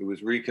 It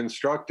was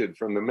reconstructed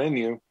from the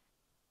menu,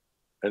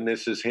 and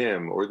this is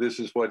him, or this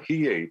is what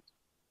he ate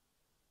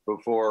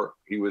before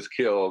he was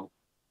killed.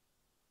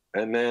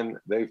 And then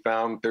they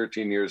found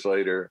 13 years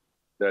later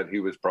that he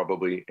was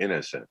probably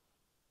innocent.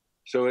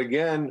 So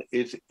again,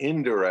 it's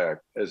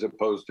indirect as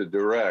opposed to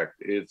direct.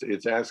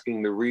 It's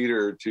asking the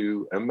reader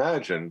to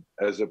imagine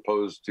as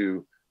opposed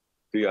to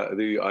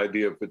the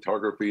idea of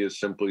photography is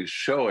simply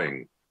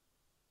showing.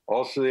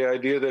 Also, the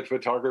idea that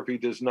photography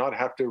does not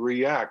have to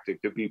react.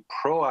 It could be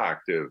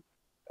proactive,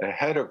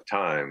 ahead of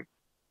time.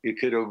 It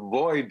could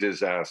avoid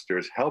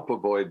disasters, help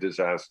avoid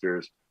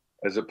disasters,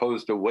 as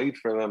opposed to wait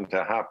for them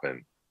to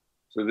happen.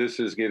 So this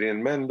is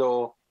Gideon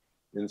Mendel.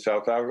 In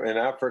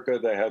Africa,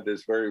 they had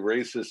this very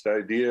racist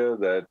idea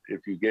that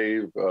if you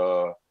gave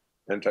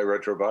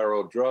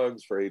antiretroviral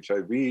drugs for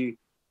HIV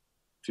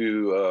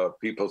to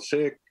people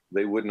sick,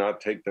 they would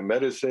not take the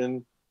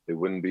medicine. They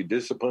wouldn't be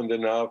disciplined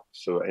enough.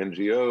 So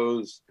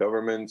NGOs,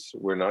 governments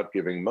were not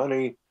giving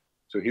money.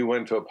 So he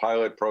went to a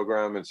pilot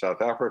program in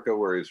South Africa,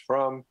 where he's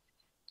from,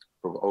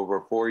 for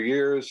over 4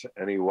 years,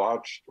 and he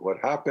watched what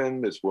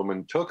happened. This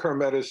woman took her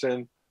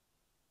medicine.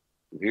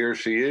 Here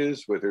she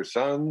is with her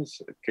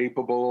sons, a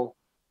capable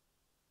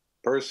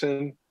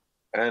person.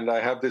 And I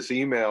have this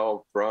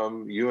email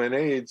from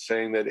UNAIDS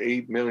saying that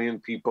 8 million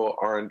people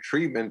are in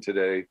treatment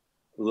today,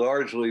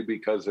 largely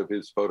because of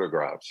his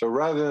photographs. So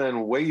rather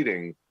than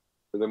waiting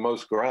for the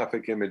most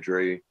graphic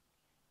imagery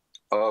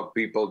of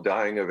people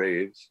dying of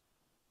AIDS,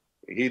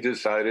 he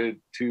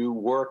decided to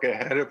work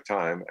ahead of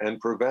time and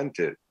prevent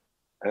it.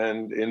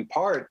 And in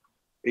part,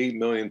 8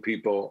 million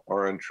people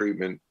are on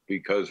treatment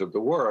because of the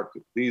work.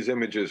 These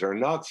images are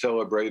not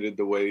celebrated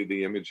the way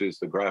the images,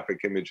 the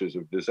graphic images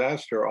of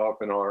disaster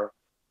often are.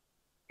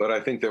 But I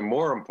think they're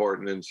more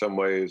important in some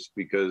ways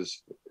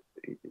because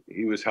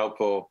he was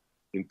helpful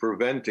in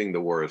preventing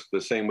the worst.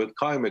 The same with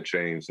climate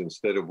change.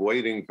 Instead of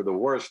waiting for the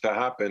worst to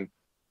happen,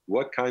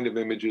 what kind of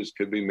images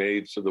could be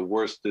made so the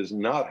worst does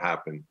not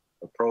happen?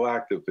 A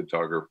proactive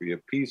photography, a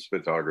peace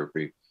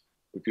photography.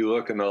 If you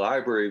look in the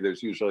library,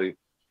 there's usually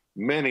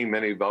many,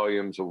 many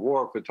volumes of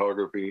war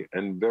photography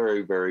and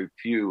very, very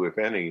few, if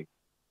any,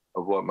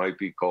 of what might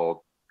be called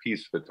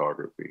peace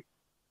photography.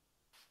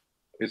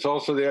 It's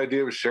also the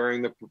idea of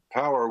sharing the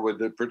power with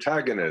the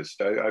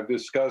protagonist. I've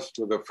discussed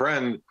with a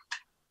friend,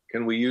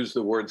 can we use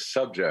the word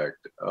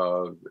subject,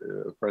 a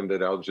friend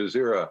at Al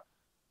Jazeera,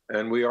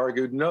 and we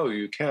argued, no,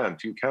 you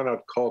can't. You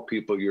cannot call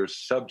people your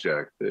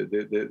subject.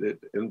 It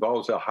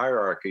involves a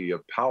hierarchy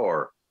of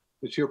power.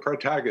 It's your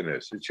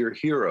protagonist. It's your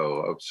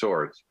hero of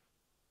sorts.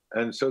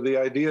 And so the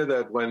idea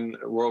that when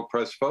World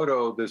Press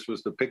Photo, this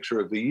was the picture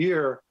of the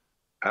year,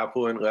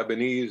 affluent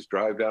Lebanese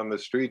drive down the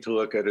street to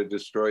look at a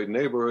destroyed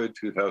neighborhood,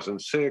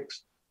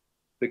 2006,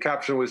 the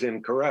caption was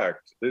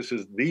incorrect. This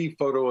is the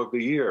photo of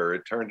the year.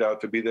 It turned out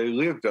to be they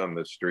lived on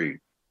the street.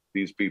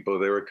 These people,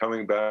 they were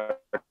coming back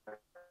to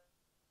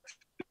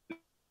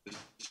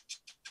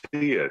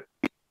see it.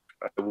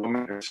 The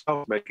woman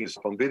herself making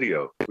some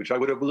video, which I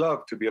would have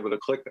loved to be able to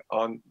click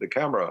on the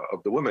camera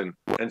of the woman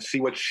and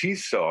see what she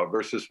saw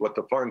versus what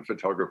the foreign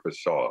photographer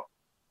saw.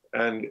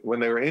 And when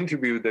they were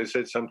interviewed, they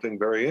said something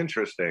very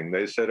interesting.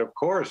 They said, of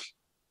course,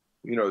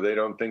 they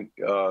don't think,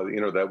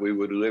 that we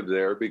would live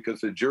there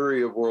because the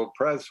jury of World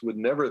Press would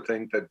never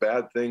think that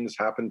bad things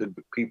happen to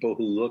people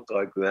who look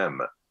like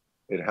them.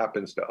 It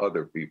happens to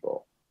other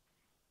people.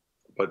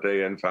 But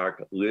they, in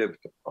fact,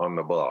 lived on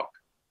the block.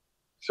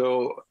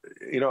 So,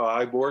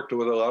 I've worked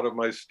with a lot of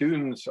my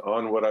students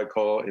on what I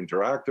call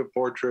interactive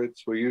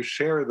portraits, where you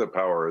share the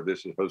power.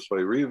 This is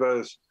Josue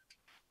Rivas,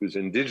 who's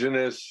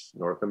indigenous,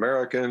 North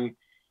American,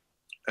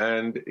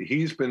 and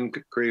he's been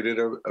created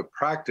a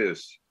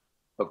practice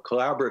of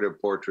collaborative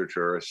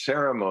portraiture, a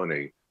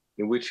ceremony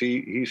in which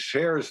he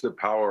shares the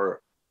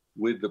power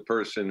with the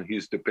person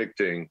he's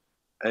depicting,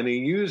 and he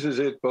uses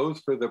it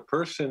both for the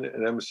person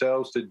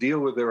themselves to deal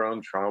with their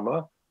own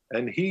trauma,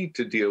 and he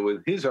to deal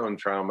with his own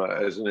trauma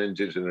as an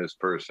indigenous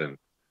person.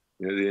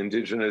 The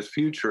indigenous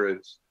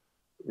futurists,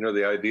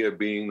 the idea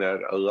being that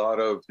a lot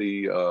of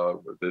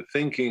the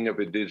thinking of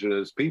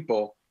indigenous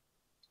people,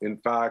 in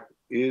fact,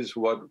 is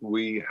what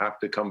we have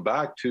to come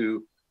back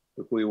to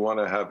if we want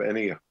to have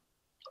any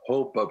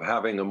hope of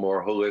having a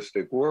more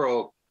holistic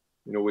world,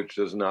 which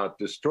does not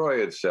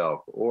destroy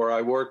itself. Or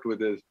I worked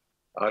with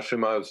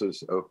Ashima,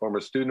 is a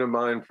former student of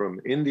mine from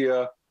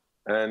India,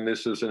 and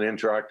this is an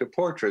interactive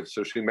portrait.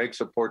 So she makes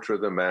a portrait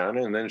of the man,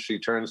 and then she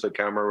turns the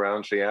camera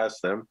around. She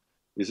asks them,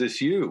 is this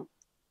you?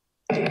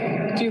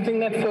 Do you think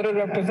that photo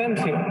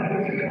represents you?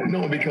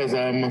 No, because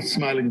I'm a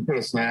smiling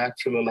person. I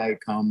actually like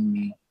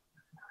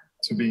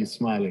to be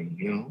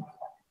smiling,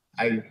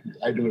 I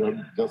do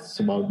that just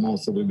about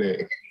most of the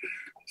day.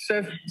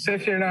 So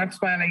if you're not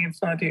smiling,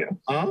 it's not you?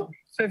 Huh?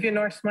 So if you're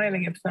not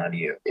smiling, it's not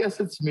you? Yes,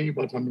 it's me,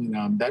 but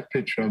that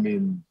picture,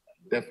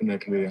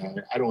 definitely,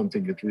 I don't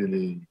think it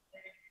really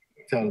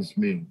tells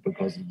me,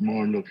 because it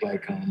more look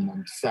like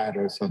I'm sad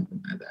or something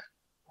like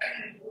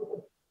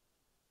that.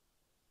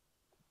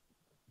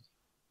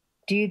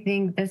 Do you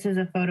think this is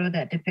a photo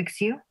that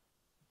depicts you?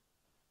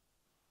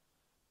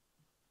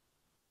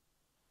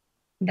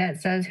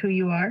 that says who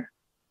you are?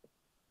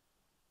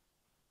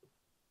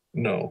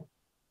 No,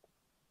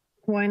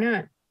 Why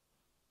not?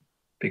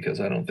 because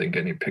I don't think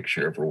any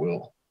picture ever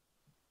will.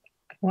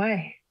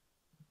 Why?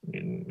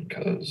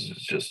 Because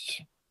it's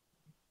just,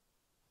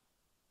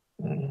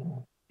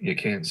 you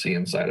can't see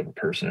inside of a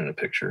person in a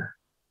picture.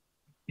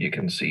 You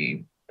can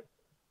see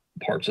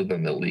parts of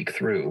them that leak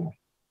through,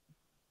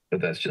 but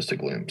that's just a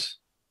glimpse.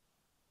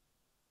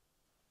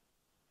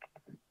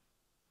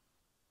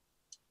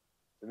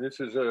 And this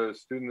is a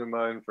student of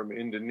mine from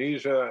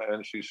Indonesia,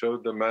 and she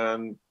showed the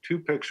man 2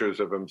 pictures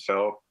of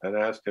himself and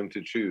asked him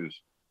to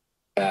choose.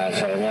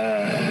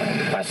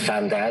 Soalnya pas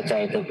santai aja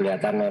itu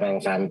kelihatan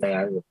orang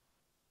santai aja.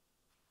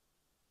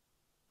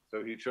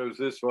 So he chose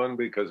this one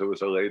because it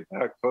was a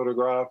laid-back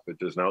photograph. It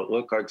does not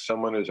look like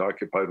someone is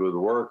occupied with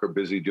work or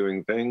busy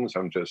doing things.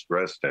 I'm just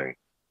resting.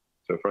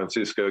 So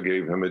Francisco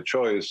gave him a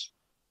choice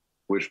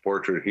which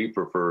portrait he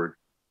preferred,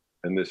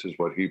 and this is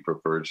what he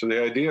preferred. So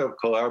the idea of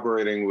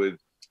collaborating with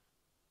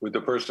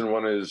the person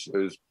one is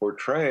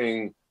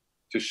portraying,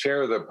 to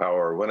share the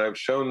power. When I've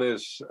shown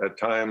this at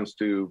times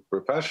to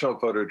professional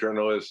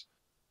photojournalists,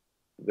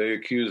 they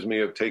accuse me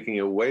of taking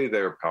away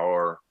their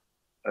power.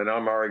 And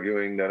I'm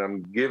arguing that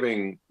I'm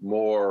giving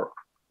more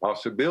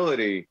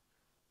possibility,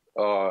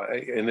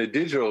 and the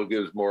digital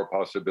gives more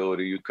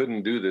possibility. You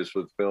couldn't do this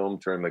with film,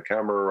 turn the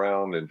camera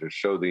around and just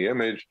show the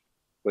image,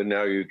 but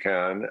now you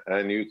can,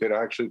 and you could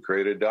actually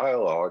create a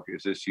dialogue.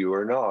 Is this you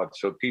or not?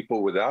 So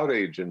people without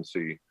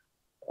agency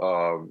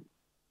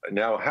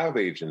now have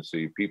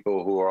agency.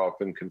 People who are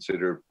often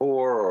considered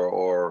poor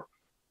or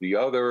the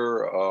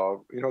other,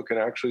 can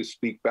actually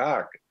speak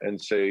back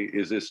and say,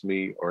 is this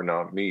me or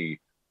not me?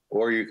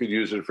 Or you could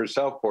use it for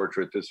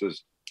self-portrait. This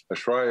was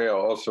Ashraya,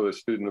 also a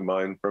student of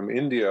mine from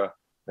India,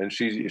 and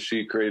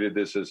she created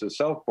this as a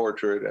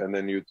self-portrait, and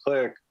then you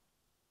click,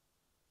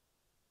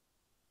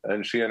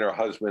 and she and her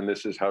husband,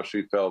 this is how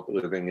she felt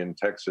living in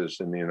Texas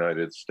in the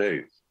United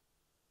States.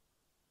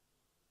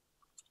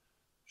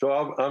 So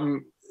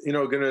I'm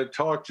going to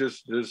talk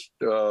just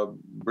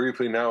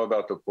briefly now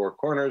about the Four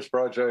Corners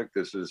project.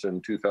 This is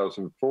in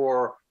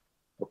 2004,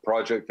 a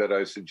project that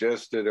I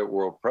suggested at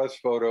World Press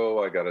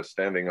Photo. I got a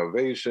standing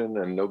ovation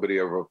and nobody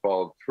ever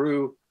followed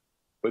through.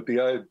 But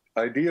the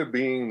idea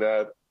being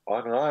that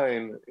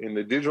online in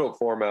the digital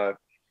format,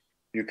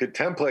 you could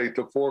template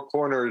the 4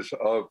 corners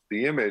of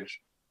the image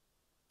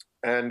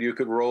and you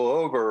could roll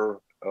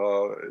over,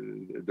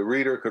 the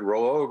reader could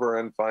roll over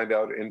and find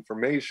out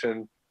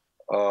information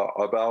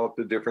about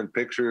the different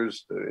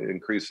pictures,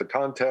 increase the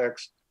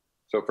context.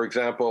 So for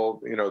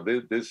example,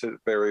 this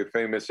very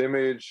famous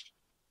image,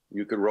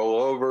 you could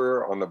roll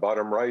over on the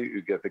bottom right,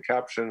 you get the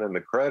caption and the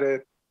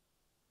credit,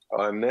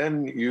 and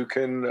then you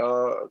can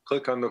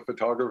click on the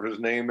photographer's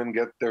name and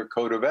get their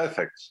code of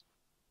ethics.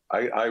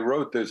 I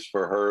wrote this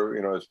for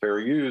her, as fair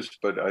use,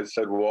 but I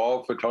said, well,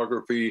 all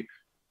photography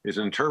is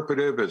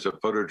interpretive. As a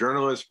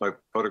photojournalist, my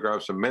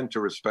photographs are meant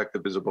to respect the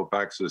visible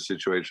facts of the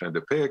situation I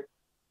depict.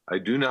 I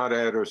do not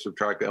add or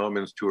subtract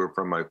elements to or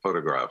from my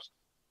photographs.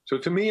 So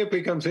to me, it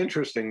becomes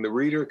interesting. The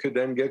reader could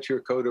then get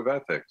your code of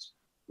ethics.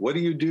 What do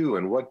you do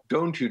and what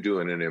don't you do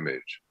in an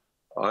image?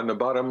 On the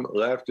bottom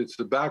left, it's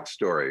the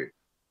backstory.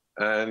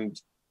 And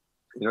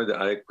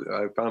I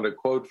found a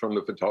quote from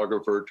the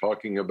photographer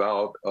talking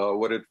about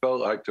what it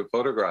felt like to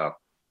photograph.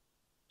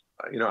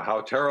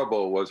 How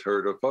terrible was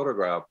her to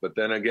photograph. But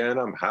then again,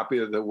 I'm happy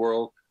that the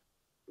world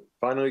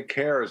finally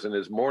cares and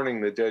is mourning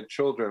the dead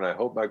children. I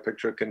hope my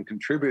picture can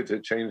contribute to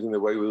changing the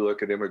way we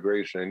look at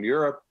immigration in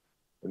Europe,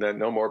 and that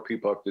no more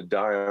people have to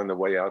die on the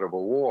way out of a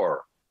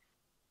war.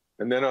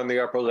 And then on the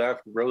upper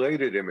left,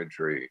 related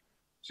imagery.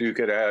 So you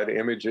could add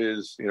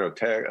images,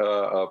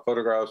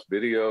 photographs,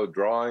 video,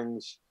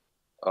 drawings,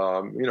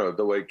 the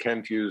way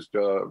Kent used,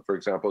 for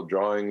example,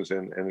 drawings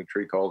in A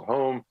Tree Called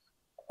Home.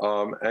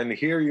 And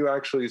here you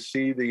actually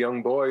see the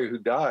young boy who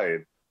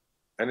died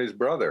and his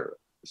brother.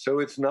 So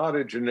it's not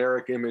a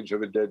generic image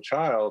of a dead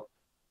child,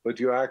 but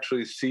you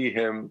actually see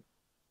him,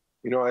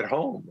 at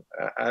home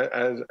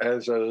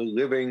as a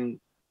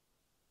living,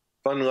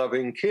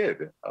 fun-loving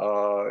kid,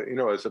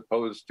 as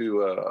opposed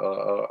to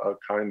a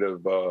kind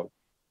of,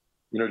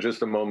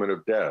 just a moment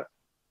of death.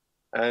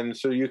 And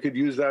so you could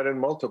use that in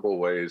multiple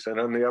ways. And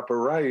on the upper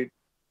right,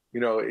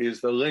 is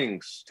the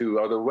links to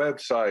other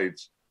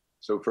websites.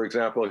 So for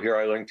example, here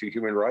I link to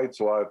Human Rights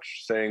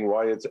Watch saying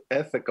why it's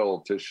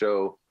ethical to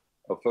show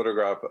a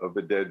photograph of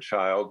a dead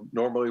child,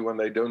 normally when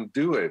they don't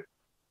do it.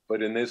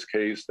 But in this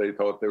case, they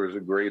thought there was a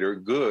greater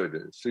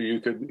good. So you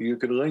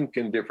could link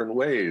in different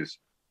ways.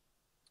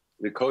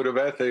 The code of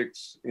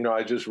ethics,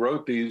 I just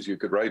wrote these, you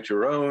could write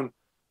your own.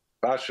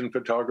 Fashion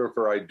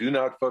photographer, I do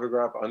not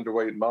photograph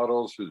underweight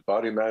models whose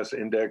body mass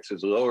index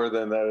is lower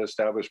than that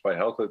established by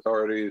health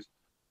authorities.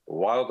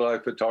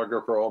 Wildlife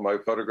photographer, all my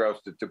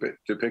photographs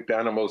depict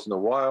animals in the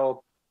wild,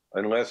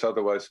 unless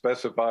otherwise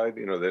specified.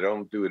 They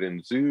don't do it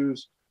in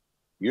zoos.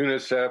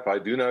 UNICEF, I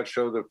do not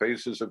show the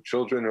faces of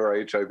children who are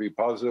HIV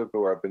positive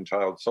who have been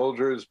child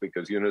soldiers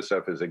because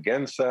UNICEF is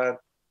against that,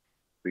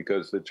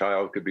 because the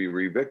child could be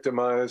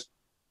re-victimized.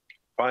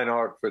 Fine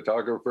art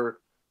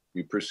photographer,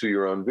 You pursue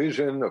your own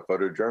vision, a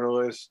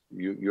photojournalist,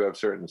 you have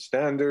certain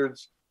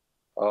standards.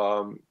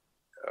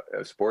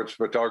 A sports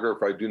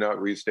photographer, I do not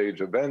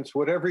restage events,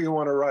 whatever you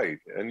want to write.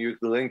 And you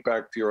link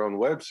back to your own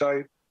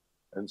website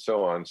and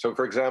so on. So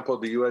for example,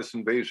 the US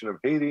invasion of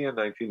Haiti in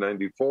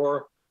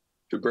 1994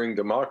 to bring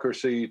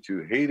democracy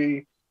to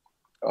Haiti.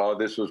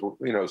 This was,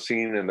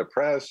 seen in the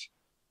press,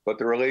 but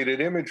the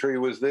related imagery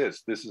was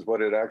this. This is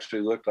what it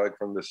actually looked like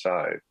from the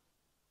side.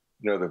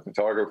 The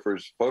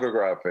photographers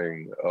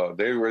photographing,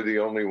 they were the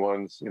only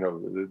ones,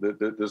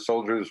 the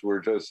soldiers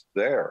were just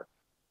there.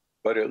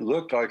 But it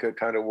looked like a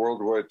kind of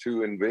World War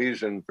II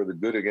invasion for the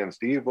good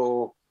against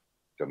evil,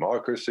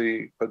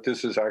 democracy. But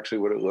this is actually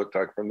what it looked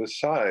like from the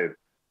side.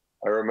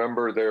 I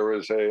remember there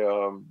was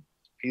a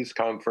peace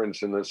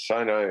conference in the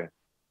Sinai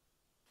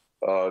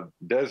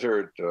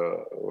desert,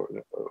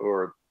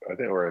 or I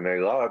think we're in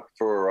Eilat,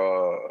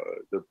 for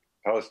the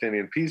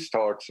Palestinian peace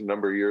talks a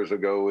number of years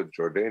ago with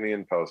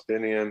Jordanian,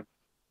 Palestinian,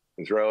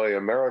 Israeli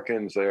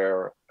Americans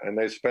there, and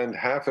they spent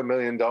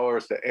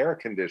 $500,000 to air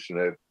condition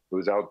it. It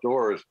was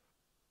outdoors,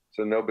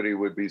 so nobody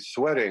would be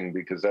sweating,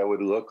 because that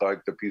would look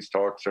like the peace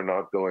talks are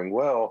not going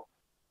well.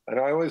 And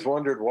I always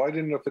wondered, why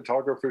didn't the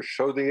photographers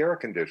show the air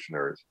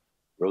conditioners,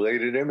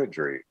 related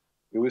imagery?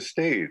 It was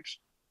staged.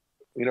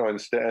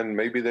 Instead, and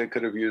maybe they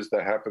could have used the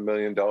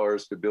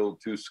 $500,000 to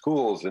build 2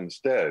 schools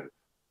instead.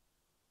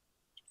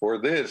 For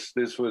this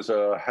was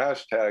a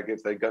hashtag,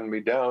 if they gun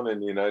me down in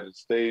the United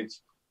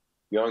States,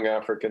 young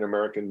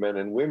African-American men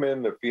and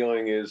women, the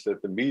feeling is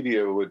that the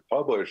media would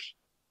publish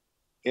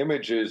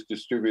images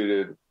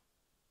distributed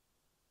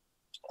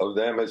of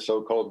them as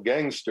so-called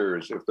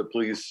gangsters if the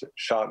police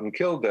shot and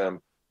killed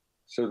them.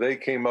 So they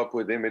came up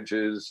with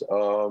images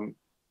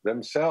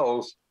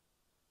themselves,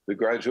 the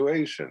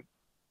graduation.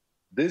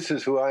 This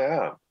is who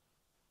I am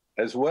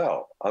as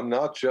well. I'm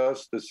not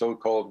just the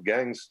so-called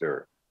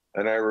gangster,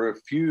 and I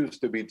refuse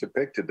to be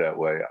depicted that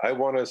way. I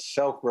want to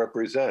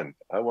self-represent.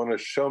 I want to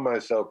show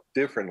myself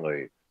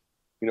differently.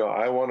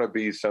 I want to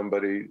be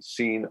somebody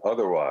seen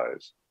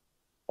otherwise,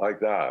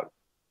 like that.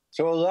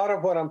 So a lot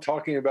of what I'm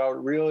talking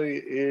about really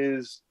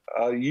is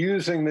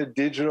using the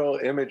digital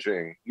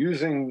imaging,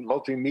 using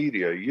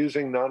multimedia,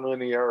 using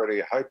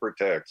nonlinearity,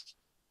 hypertext,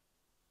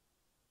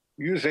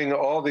 using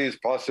all these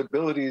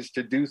possibilities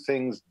to do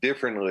things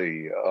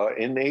differently,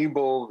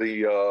 enable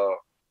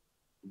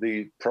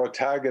the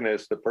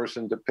protagonist, the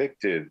person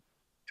depicted,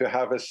 to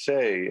have a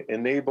say,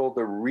 enable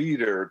the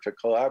reader to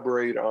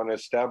collaborate on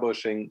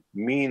establishing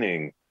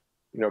meaning,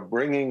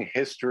 bringing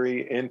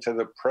history into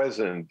the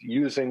present,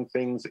 using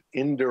things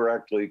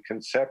indirectly,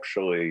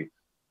 conceptually,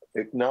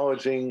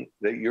 acknowledging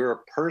that you're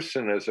a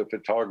person as a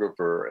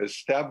photographer,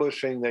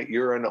 establishing that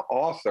you're an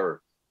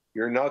author,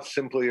 you're not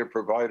simply a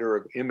provider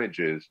of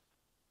images,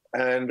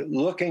 and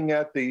looking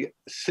at the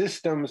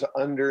systems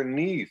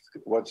underneath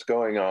what's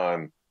going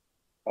on,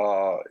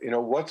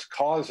 what's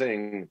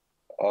causing,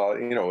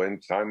 in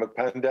time of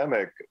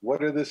pandemic,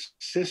 what are the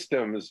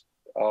systems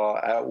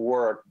at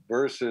work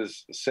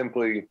versus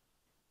simply,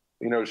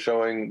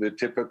 showing the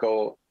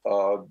typical,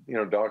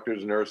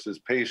 doctors, nurses,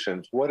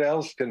 patients. What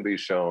else can be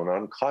shown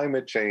on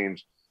climate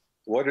change?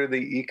 What are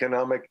the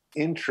economic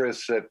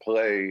interests at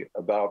play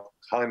about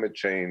climate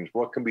change?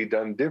 What can be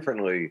done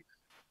differently?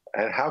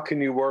 And how can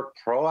you work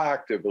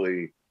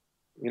proactively,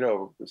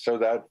 so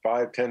that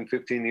 5, 10,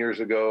 15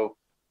 years ago,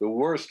 the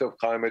worst of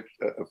climate,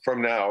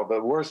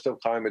 the worst of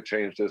climate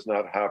change does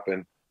not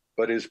happen,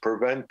 but is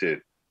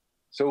prevented.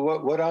 So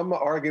what I'm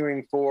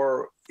arguing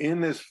for in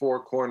this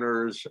 4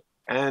 corners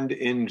and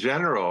in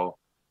general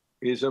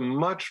is a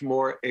much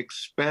more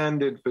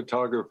expanded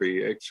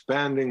photography,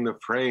 expanding the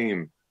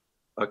frame,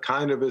 a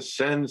kind of a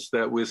sense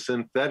that with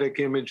synthetic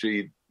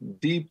imagery,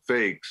 deep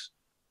fakes,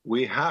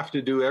 we have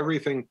to do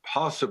everything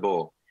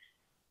possible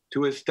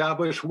to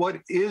establish what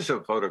is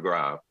a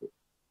photograph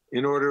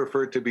in order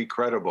for it to be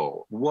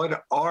credible.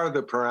 What are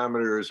the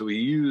parameters we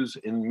use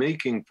in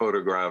making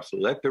photographs?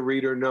 Let the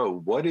reader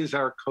know, what is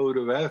our code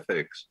of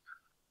ethics?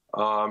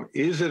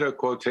 Is it a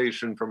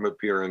quotation from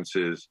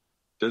appearances?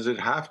 Does it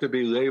have to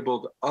be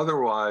labeled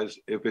otherwise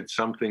if it's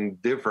something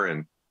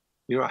different?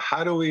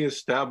 How do we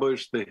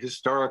establish the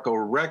historical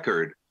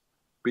record?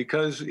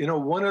 Because,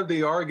 one of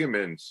the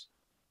arguments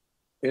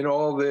in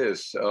all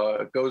this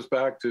goes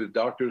back to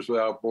Doctors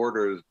Without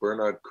Borders,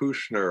 Bernard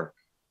Kouchner,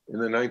 in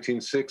the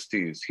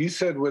 1960s. He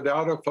said,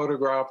 without a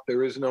photograph,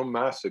 there is no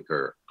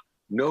massacre.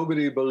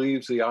 Nobody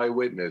believes the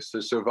eyewitness,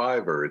 the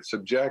survivor. It's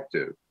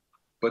subjective.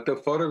 But the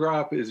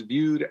photograph is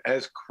viewed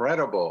as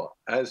credible,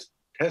 as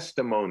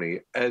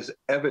testimony, as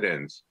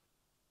evidence.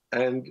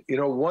 And,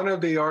 one of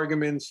the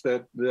arguments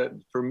that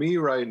for me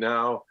right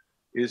now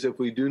is if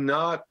we do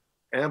not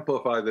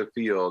amplify the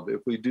field,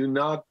 if we do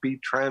not be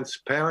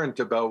transparent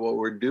about what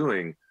we're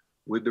doing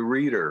with the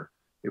reader,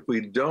 if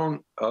we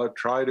don't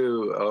try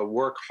to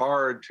work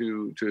hard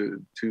to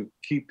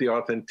keep the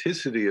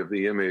authenticity of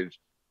the image,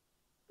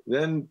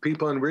 then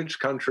people in rich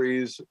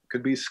countries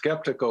could be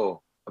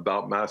skeptical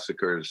about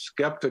massacres,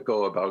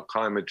 skeptical about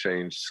climate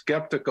change,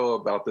 skeptical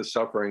about the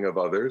suffering of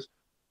others,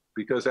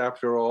 because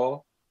after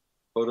all,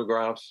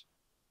 photographs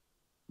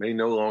may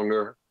no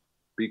longer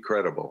be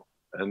credible.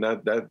 And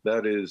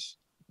that is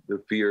the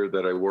fear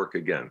that I work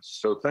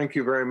against. So thank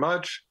you very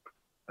much.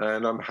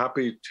 And I'm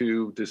happy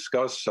to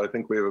discuss. I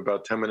think we have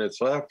about 10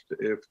 minutes left.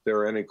 If there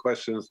are any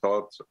questions,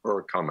 thoughts,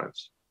 or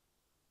comments.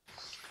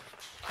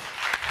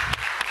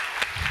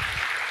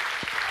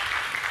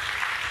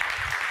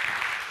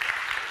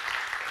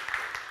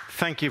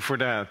 Thank you for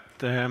that.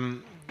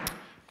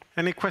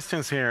 Any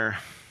questions here?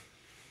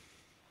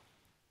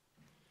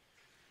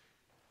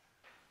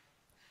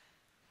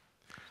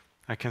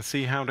 I can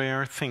see how they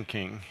are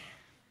thinking.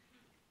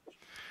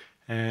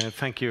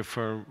 Thank you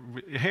for...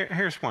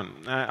 Here's one.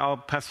 I'll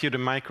pass you the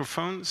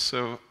microphone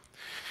so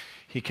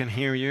he can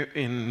hear you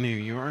in New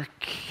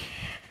York.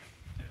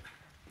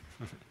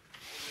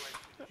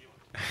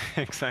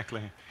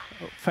 Exactly.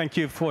 Thank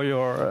you for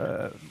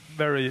your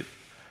very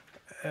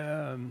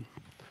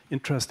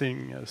interesting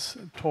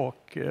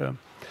talk.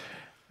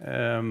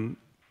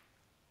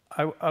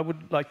 I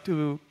would like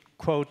to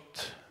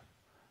quote,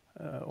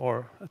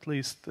 or at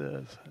least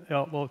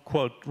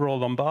quote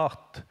Roland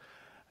Barthes.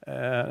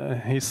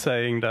 He's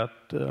saying that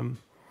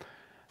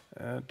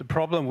the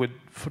problem with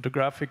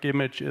photographic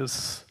image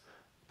is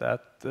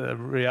that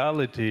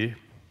reality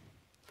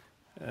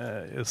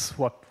is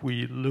what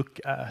we look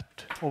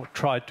at or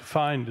try to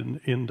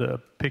find in the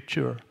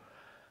picture.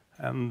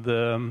 And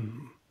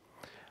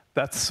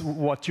that's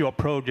what your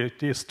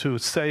project is, to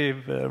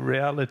save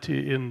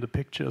reality in the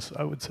pictures,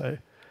 I would say.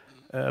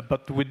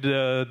 But with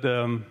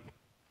the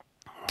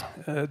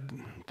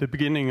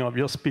beginning of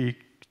your speech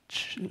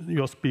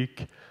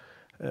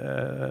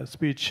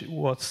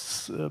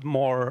was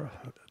more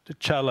the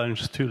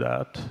challenge to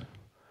that.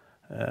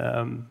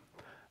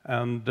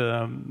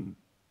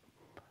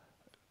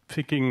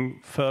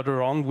 Thinking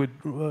further on with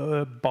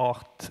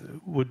Barthes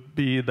would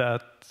be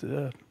that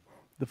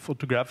the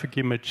photographic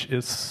image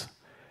is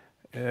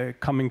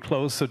coming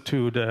closer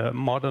to the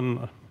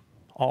modern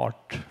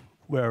art,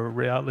 where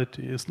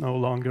reality is no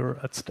longer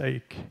at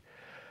stake.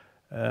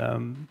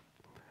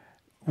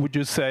 Would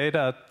you say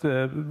that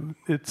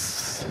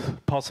it's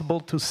possible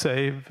to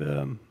save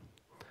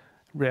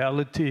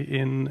reality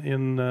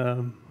in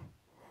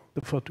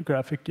the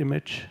photographic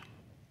image?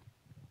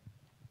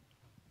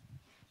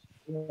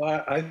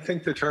 Well, I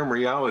think the term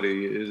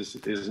reality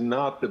is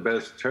not the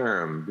best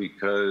term,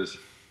 because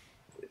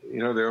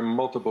there are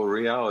multiple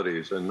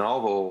realities. A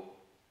novel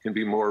can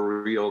be more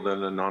real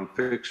than a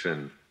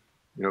nonfiction.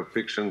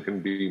 Fiction can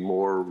be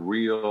more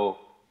real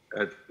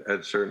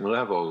at certain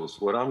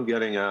levels. What I'm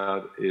getting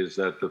at is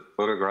that the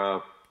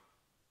photograph,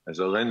 as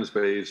a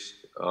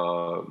lens-based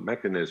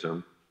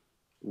mechanism,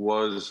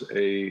 was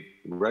a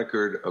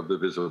record of the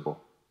visible.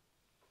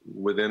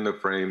 Within the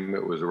frame,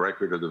 it was a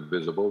record of the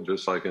visible,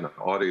 just like an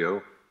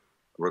audio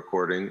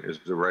recording is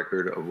the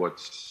record of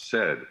what's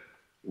said.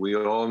 We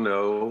all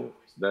know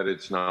that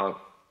it's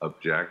not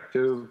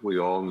objective. We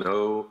all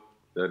know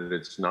that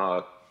it's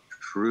not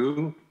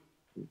true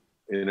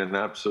in an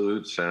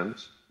absolute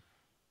sense,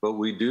 but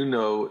we do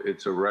know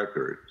it's a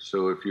record.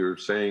 So if you're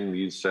saying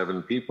these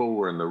 7 people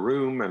were in the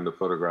room and the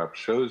photograph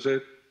shows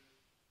it,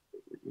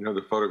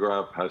 the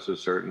photograph has a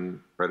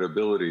certain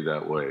credibility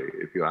that way.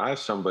 If you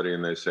ask somebody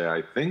and they say,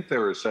 I think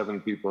there were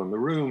 7 people in the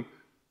room,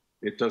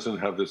 it doesn't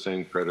have the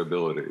same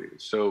credibility.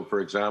 So for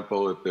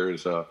example, if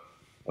there's a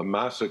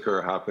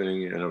massacre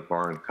happening in a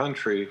foreign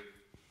country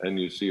and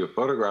you see a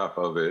photograph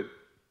of it,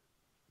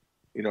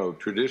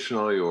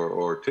 traditionally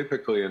or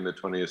typically in the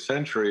 20th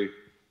century,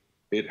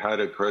 it had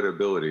a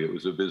credibility. It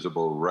was a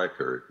visible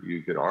record.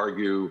 You could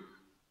argue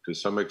to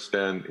some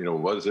extent,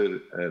 was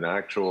it an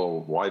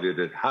actual, why did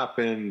it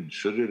happen?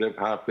 Should it have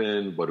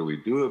happened? What do we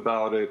do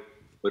about it?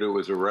 But it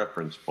was a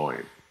reference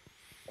point.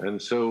 And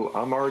so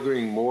I'm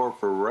arguing more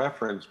for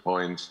reference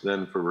points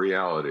than for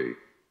reality.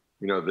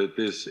 That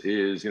this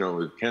is,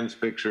 with Ken's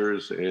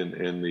pictures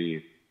in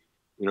the,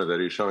 that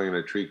he's showing in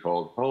a tree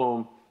called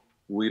home,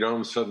 we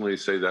don't suddenly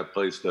say that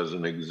place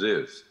doesn't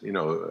exist.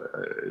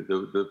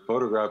 The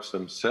photographs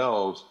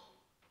themselves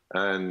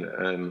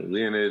and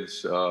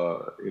Leonid's,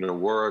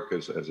 work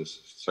as a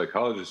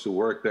psychologist who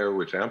worked there,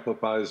 which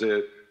amplifies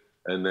it,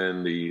 and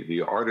then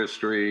the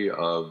artistry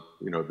of,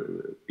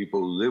 the people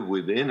who live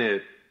within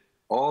it,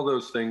 all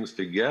those things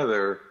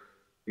together,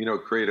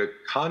 create a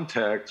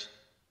context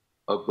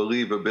of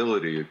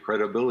believability, a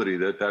credibility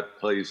that that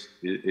place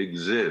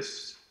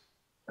exists.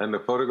 And the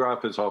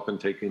photograph is often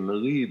taking the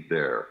lead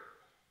there.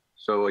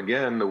 So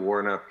again, the war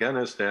in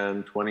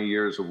Afghanistan, 20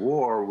 years of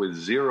war with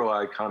zero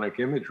iconic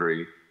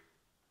imagery,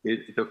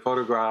 the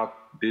photograph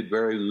did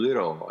very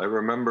little. I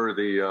remember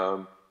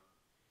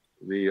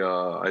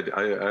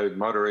I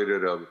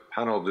moderated a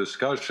panel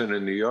discussion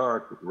in New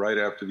York right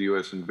after the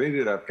US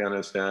invaded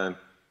Afghanistan,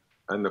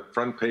 and the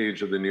front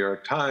page of the New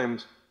York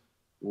Times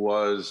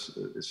was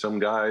some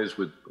guys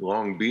with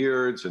long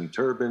beards and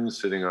turbans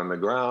sitting on the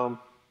ground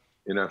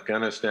in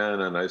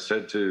Afghanistan. And I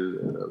said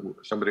to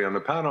somebody on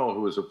the panel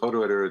who was a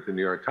photo editor at the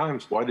New York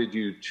Times, why did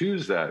you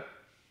choose that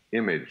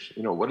image?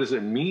 What does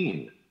it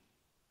mean?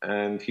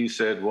 And he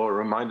said, well, it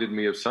reminded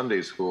me of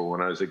Sunday school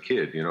when I was a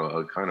kid, you know,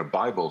 a kind of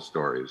Bible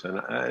stories.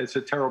 And it's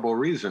a terrible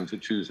reason to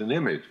choose an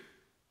image.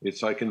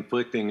 It's like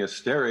inflicting a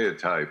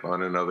stereotype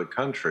on another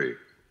country.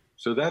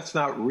 So that's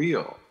not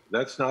real.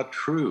 That's not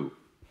true.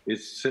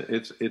 It's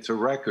a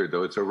record,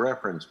 though. It's a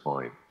reference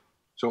point.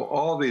 So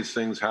all these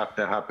things have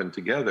to happen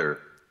together,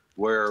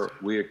 where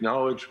we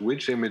acknowledge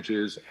which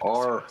images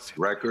are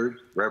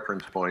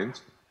reference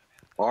points,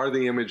 are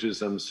the images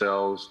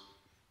themselves,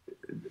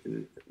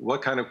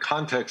 what kind of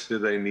context do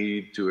they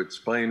need to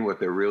explain what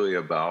they're really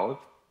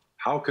about?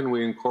 How can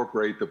we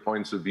incorporate the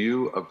points of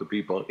view of the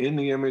people in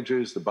the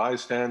images, the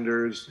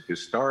bystanders,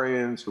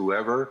 historians,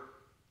 whoever,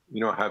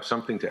 you know, have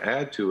something to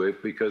add to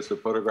it, because the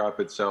photograph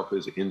itself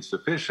is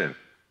insufficient.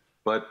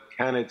 But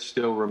can it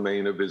still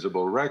remain a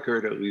visible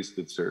record, at least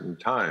at certain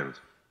times?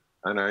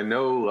 And I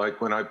know,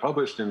 like when I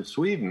published in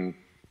Sweden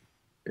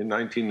in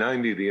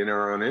 1990, the In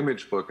Our Own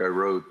Image book I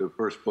wrote, the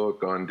first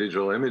book on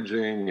digital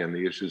imaging and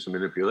the issues of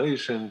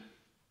manipulation,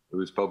 it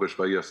was published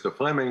by Gösta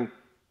Fleming.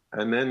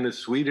 And then the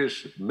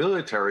Swedish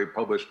military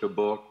published a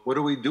book, what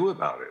do we do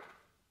about it?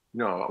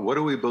 You know, what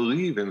do we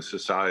believe in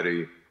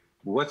society?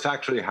 What's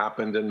actually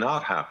happened and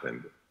not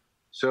happened?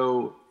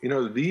 So, you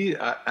know,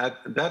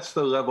 that's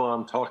the level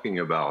I'm talking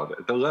about.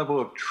 At the level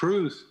of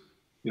truth,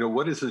 you know,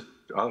 what is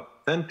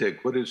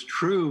authentic, what is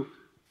true,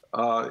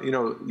 you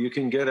know, you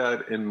can get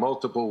at in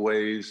multiple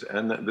ways,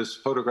 and this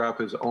photograph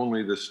is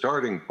only the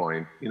starting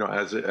point, you know,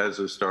 as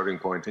a starting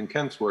point in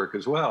Kent's work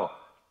as well.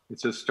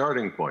 It's a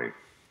starting point.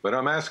 But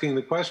I'm asking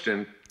the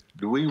question,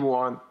 do we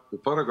want the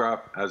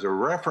photograph as a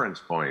reference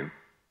point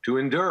to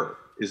endure?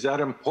 Is that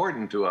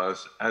important to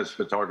us as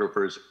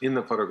photographers in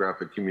the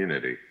photographic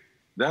community?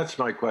 That's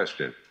my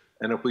question.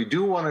 And if we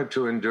do want it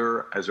to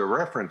endure as a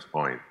reference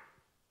point,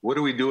 what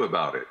do we do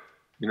about it?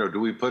 You know, do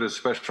we put a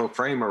special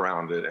frame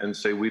around it and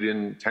say we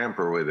didn't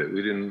tamper with it,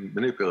 we didn't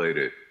manipulate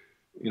it?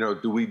 You know,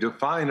 do we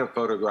define a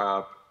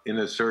photograph in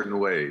a certain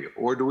way?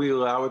 Or do we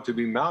allow it to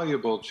be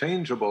malleable,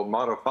 changeable,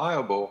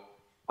 modifiable,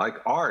 like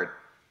art?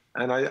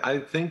 And I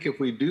think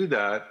if we do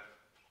that,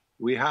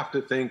 we have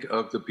to think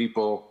of the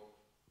people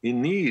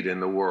in need in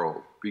the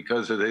world,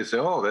 because if they say,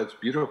 oh, that's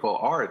beautiful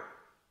art,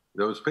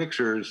 those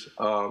pictures,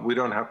 we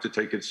don't have to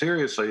take it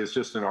seriously, it's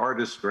just an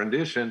artist's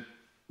rendition.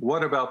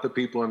 What about the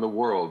people in the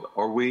world?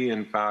 Are we,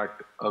 in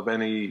fact, of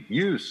any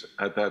use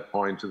at that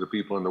point to the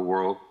people in the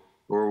world,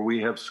 or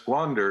we have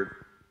squandered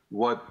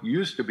what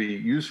used to be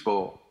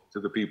useful to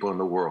the people in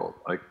the world,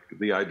 like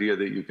the idea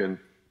that you can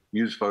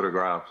use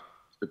photographs.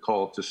 The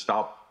call to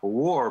stop a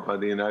war by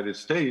the United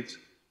States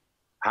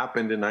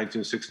happened in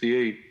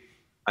 1968.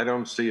 I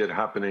don't see it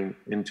happening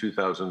in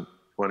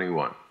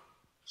 2021.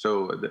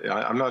 So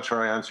I'm not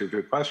sure I answered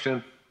your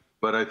question,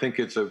 but I think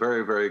it's a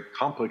very, very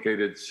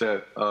complicated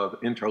set of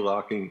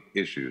interlocking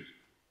issues.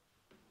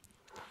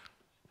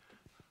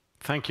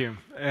 Thank you.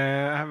 I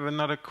have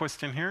another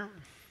question here.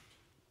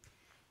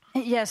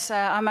 Yes,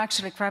 I'm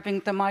actually grabbing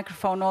the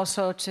microphone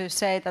also to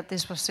say that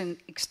this was an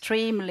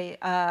extremely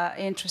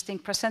interesting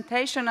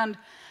presentation and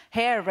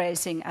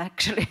hair-raising,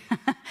 actually,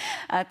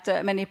 at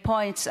many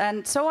points.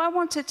 And so I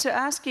wanted to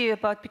ask you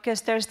about,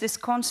 because there's this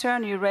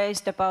concern you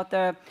raised about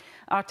the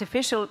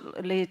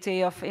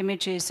artificiality of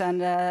images and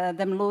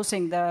them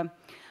losing the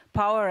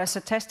power as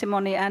a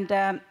testimony. And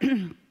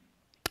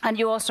and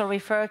you also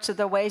referred to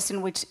the ways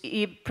in which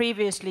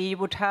previously you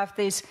would have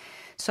these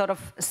sort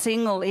of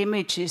single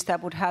images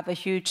that would have a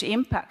huge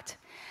impact.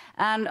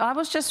 And I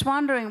was just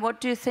wondering, what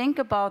do you think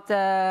about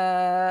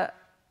the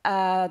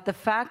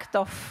fact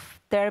of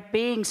there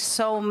being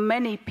so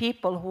many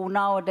people who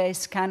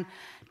nowadays can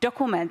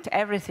document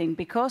everything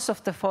because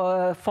of the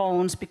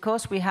phones,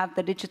 because we have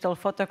the digital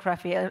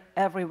photography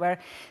everywhere.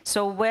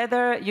 So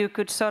whether you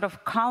could sort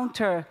of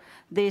counter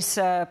this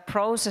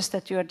process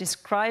that you are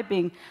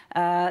describing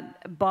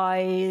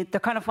by the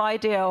kind of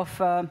idea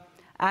of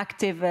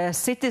active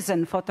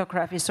citizen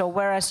photography. So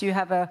whereas you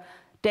have a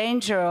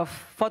danger of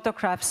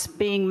photographs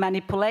being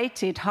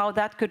manipulated, how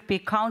that could be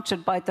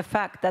countered by the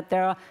fact that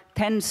there are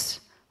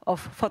tens of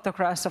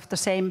photographs of the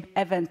same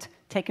event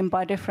taken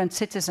by different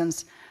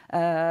citizens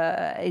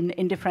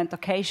in different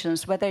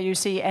occasions, whether you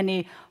see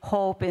any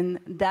hope in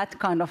that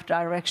kind of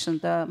direction,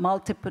 the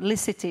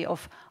multiplicity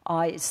of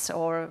eyes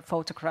or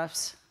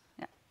photographs.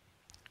 Yeah.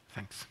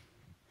 Thanks.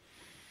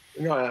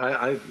 You know,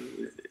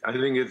 I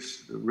think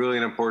it's really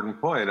an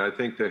important point. I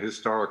think the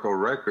historical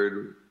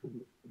record,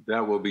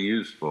 that will be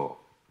useful.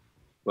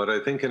 But I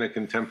think in a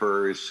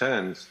contemporary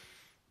sense,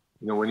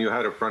 you know, when you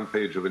had a front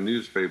page of a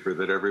newspaper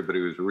that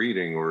everybody was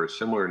reading, or a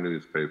similar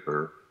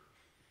newspaper,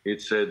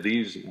 it said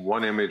these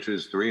 1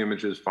 images, 3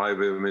 images,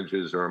 5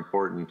 images are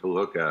important to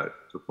look at,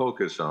 to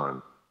focus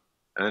on.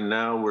 And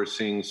now we're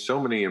seeing so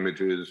many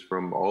images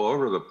from all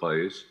over the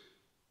place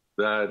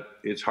that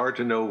it's hard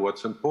to know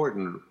what's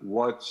important.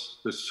 What's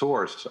the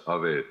source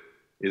of it?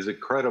 Is it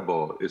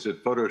credible? Is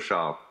it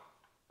Photoshop?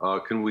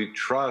 Can we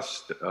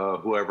trust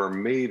whoever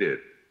made it?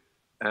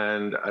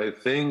 And I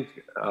think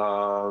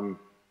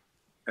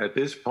at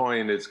this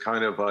point, it's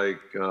kind of like,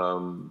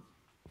 you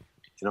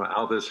know,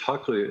 Aldous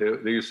Huxley,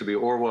 there used to be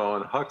Orwell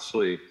and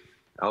Huxley,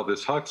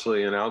 Aldous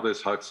Huxley, and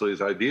Aldous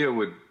Huxley's idea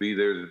would be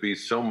there to be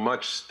so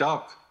much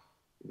stuff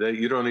that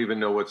you don't even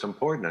know what's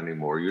important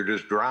anymore. You're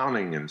just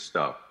drowning in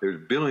stuff. There's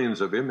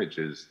billions of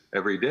images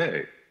every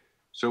day.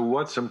 So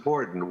what's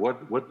important?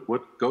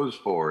 What goes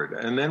forward?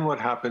 And then what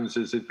happens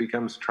is it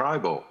becomes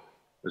tribal.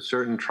 A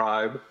certain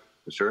tribe,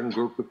 a certain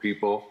group of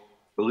people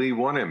believe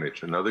one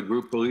image, another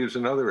group believes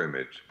another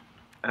image.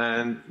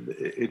 And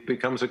it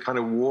becomes a kind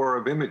of war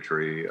of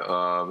imagery,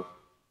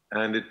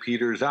 and it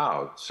peters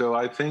out. So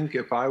I think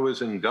if I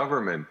was in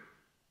government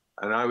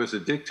and I was a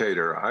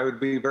dictator, I would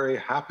be very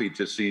happy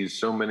to see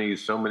so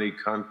many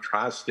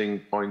contrasting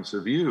points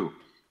of view,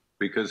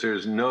 because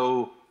there's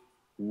no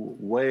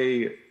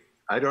way,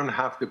 I don't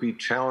have to be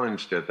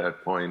challenged at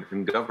that point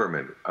in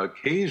government.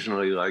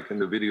 Occasionally, like in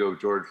the video of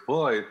George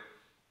Floyd,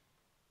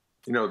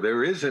 you know,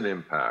 there is an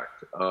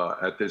impact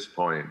at this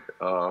point,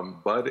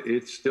 but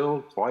it's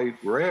still quite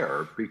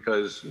rare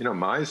because, you know,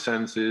 my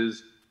sense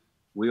is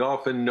we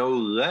often know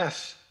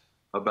less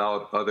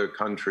about other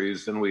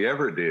countries than we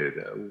ever did.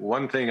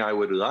 One thing I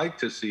would like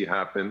to see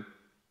happen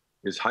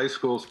is high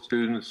school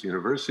students,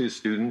 university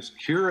students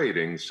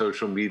curating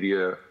social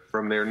media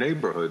from their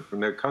neighborhood, from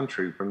their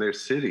country, from their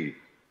city,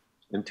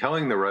 and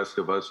telling the rest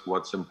of us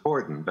what's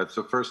important. That's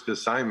the first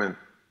assignment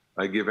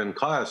I give in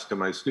class to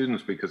my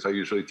students, because I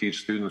usually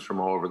teach students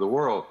from all over the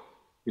world.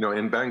 You know,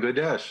 in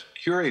Bangladesh,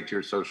 curate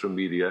your social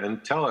media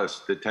and tell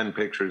us the 10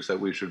 pictures that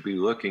we should be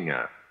looking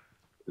at.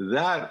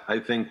 That, I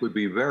think, would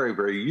be very,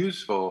 very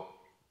useful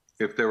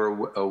if there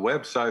were a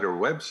website or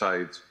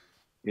websites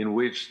in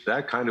which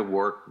that kind of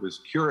work was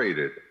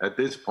curated. At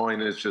this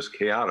point, it's just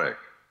chaotic.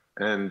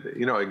 And,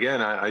 you know, again,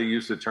 I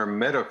use the term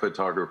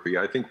meta-photography.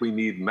 I think we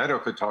need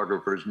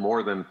meta-photographers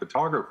more than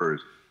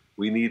photographers.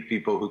 We need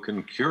people who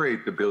can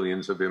curate the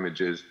billions of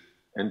images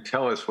and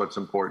tell us what's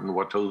important,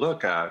 what to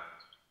look at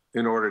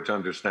in order to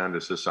understand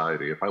a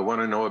society. If I want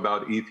to know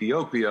about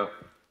Ethiopia,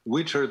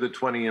 which are the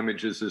 20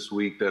 images this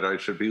week that I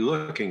should be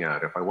looking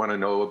at? If I want to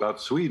know about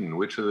Sweden,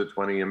 which are the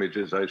 20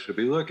 images I should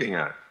be looking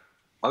at?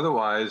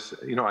 Otherwise,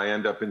 you know, I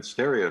end up in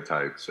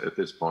stereotypes at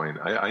this point.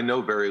 I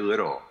know very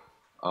little.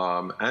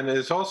 And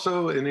it's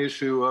also an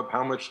issue of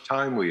how much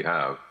time we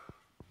have.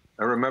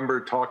 I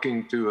remember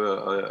talking to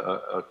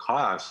a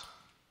class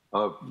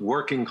of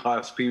working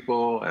class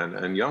people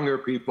and younger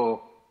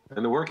people,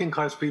 and the working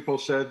class people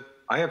said,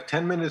 I have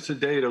 10 minutes a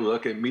day to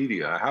look at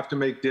media. I have to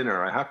make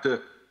dinner. I have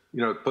to,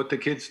 you know, put the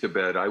kids to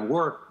bed. I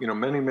work, you know,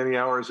 many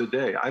hours a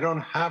day. I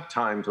don't have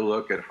time to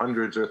look at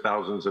hundreds or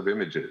thousands of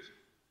images.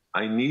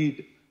 I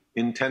need,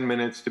 in 10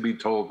 minutes, to be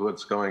told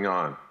what's going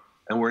on.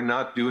 And we're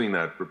not doing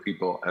that for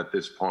people at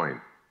this point.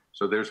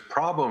 So there's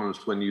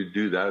problems when you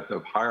do that,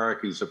 of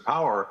hierarchies of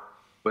power,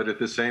 but at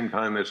the same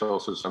time, there's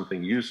also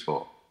something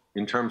useful.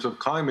 In terms of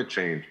climate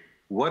change,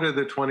 what are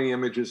the 20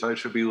 images I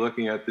should be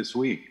looking at this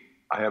week?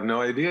 I have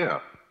no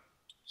idea.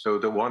 So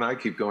the one I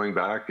keep going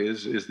back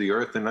is the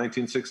Earth in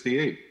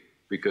 1968.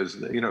 Because,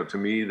 you know, to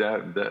me,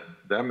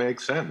 that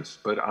makes sense.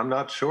 But I'm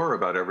not sure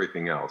about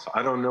everything else.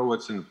 I don't know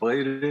what's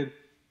inflated,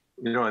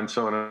 you know, and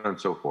so on and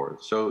so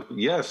forth. So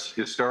yes,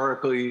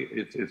 historically,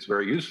 it's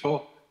very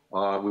useful.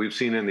 We've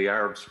seen in the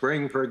Arab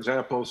Spring, for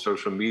example,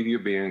 social media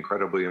being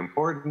incredibly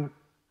important.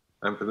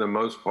 And for the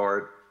most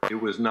part, it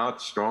was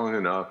not strong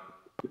enough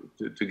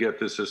to get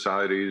the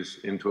societies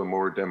into a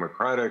more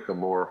democratic, a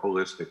more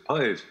holistic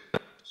place.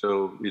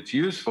 So it's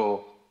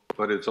useful,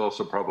 but it's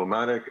also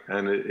problematic,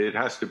 and it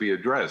has to be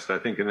addressed. I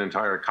think an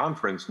entire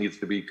conference needs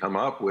to be come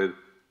up with,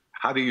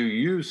 how do you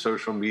use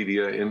social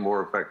media in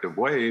more effective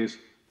ways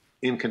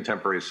in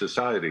contemporary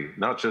society,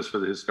 not just for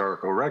the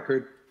historical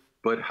record,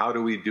 but how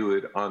do we do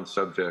it on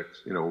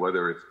subjects, you know,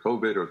 whether it's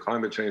COVID or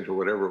climate change or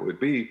whatever it would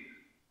be,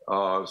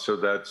 so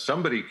that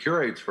somebody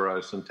curates for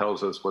us and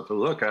tells us what to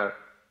look at,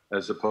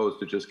 as opposed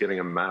to just getting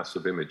a mass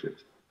of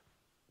images.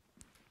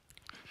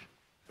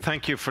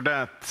 Thank you for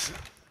that.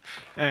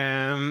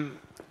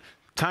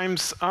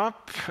 Time's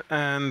up,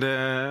 and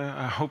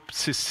I hope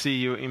to see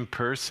you in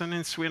person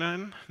in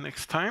Sweden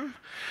next time.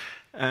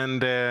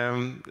 And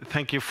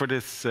thank you for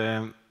this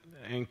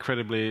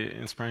incredibly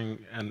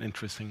inspiring and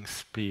interesting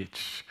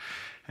speech.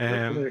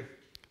 Thank you.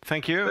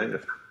 Thank you.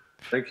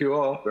 Thank you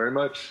all very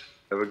much.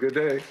 Have a good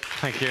day.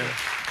 Thank you.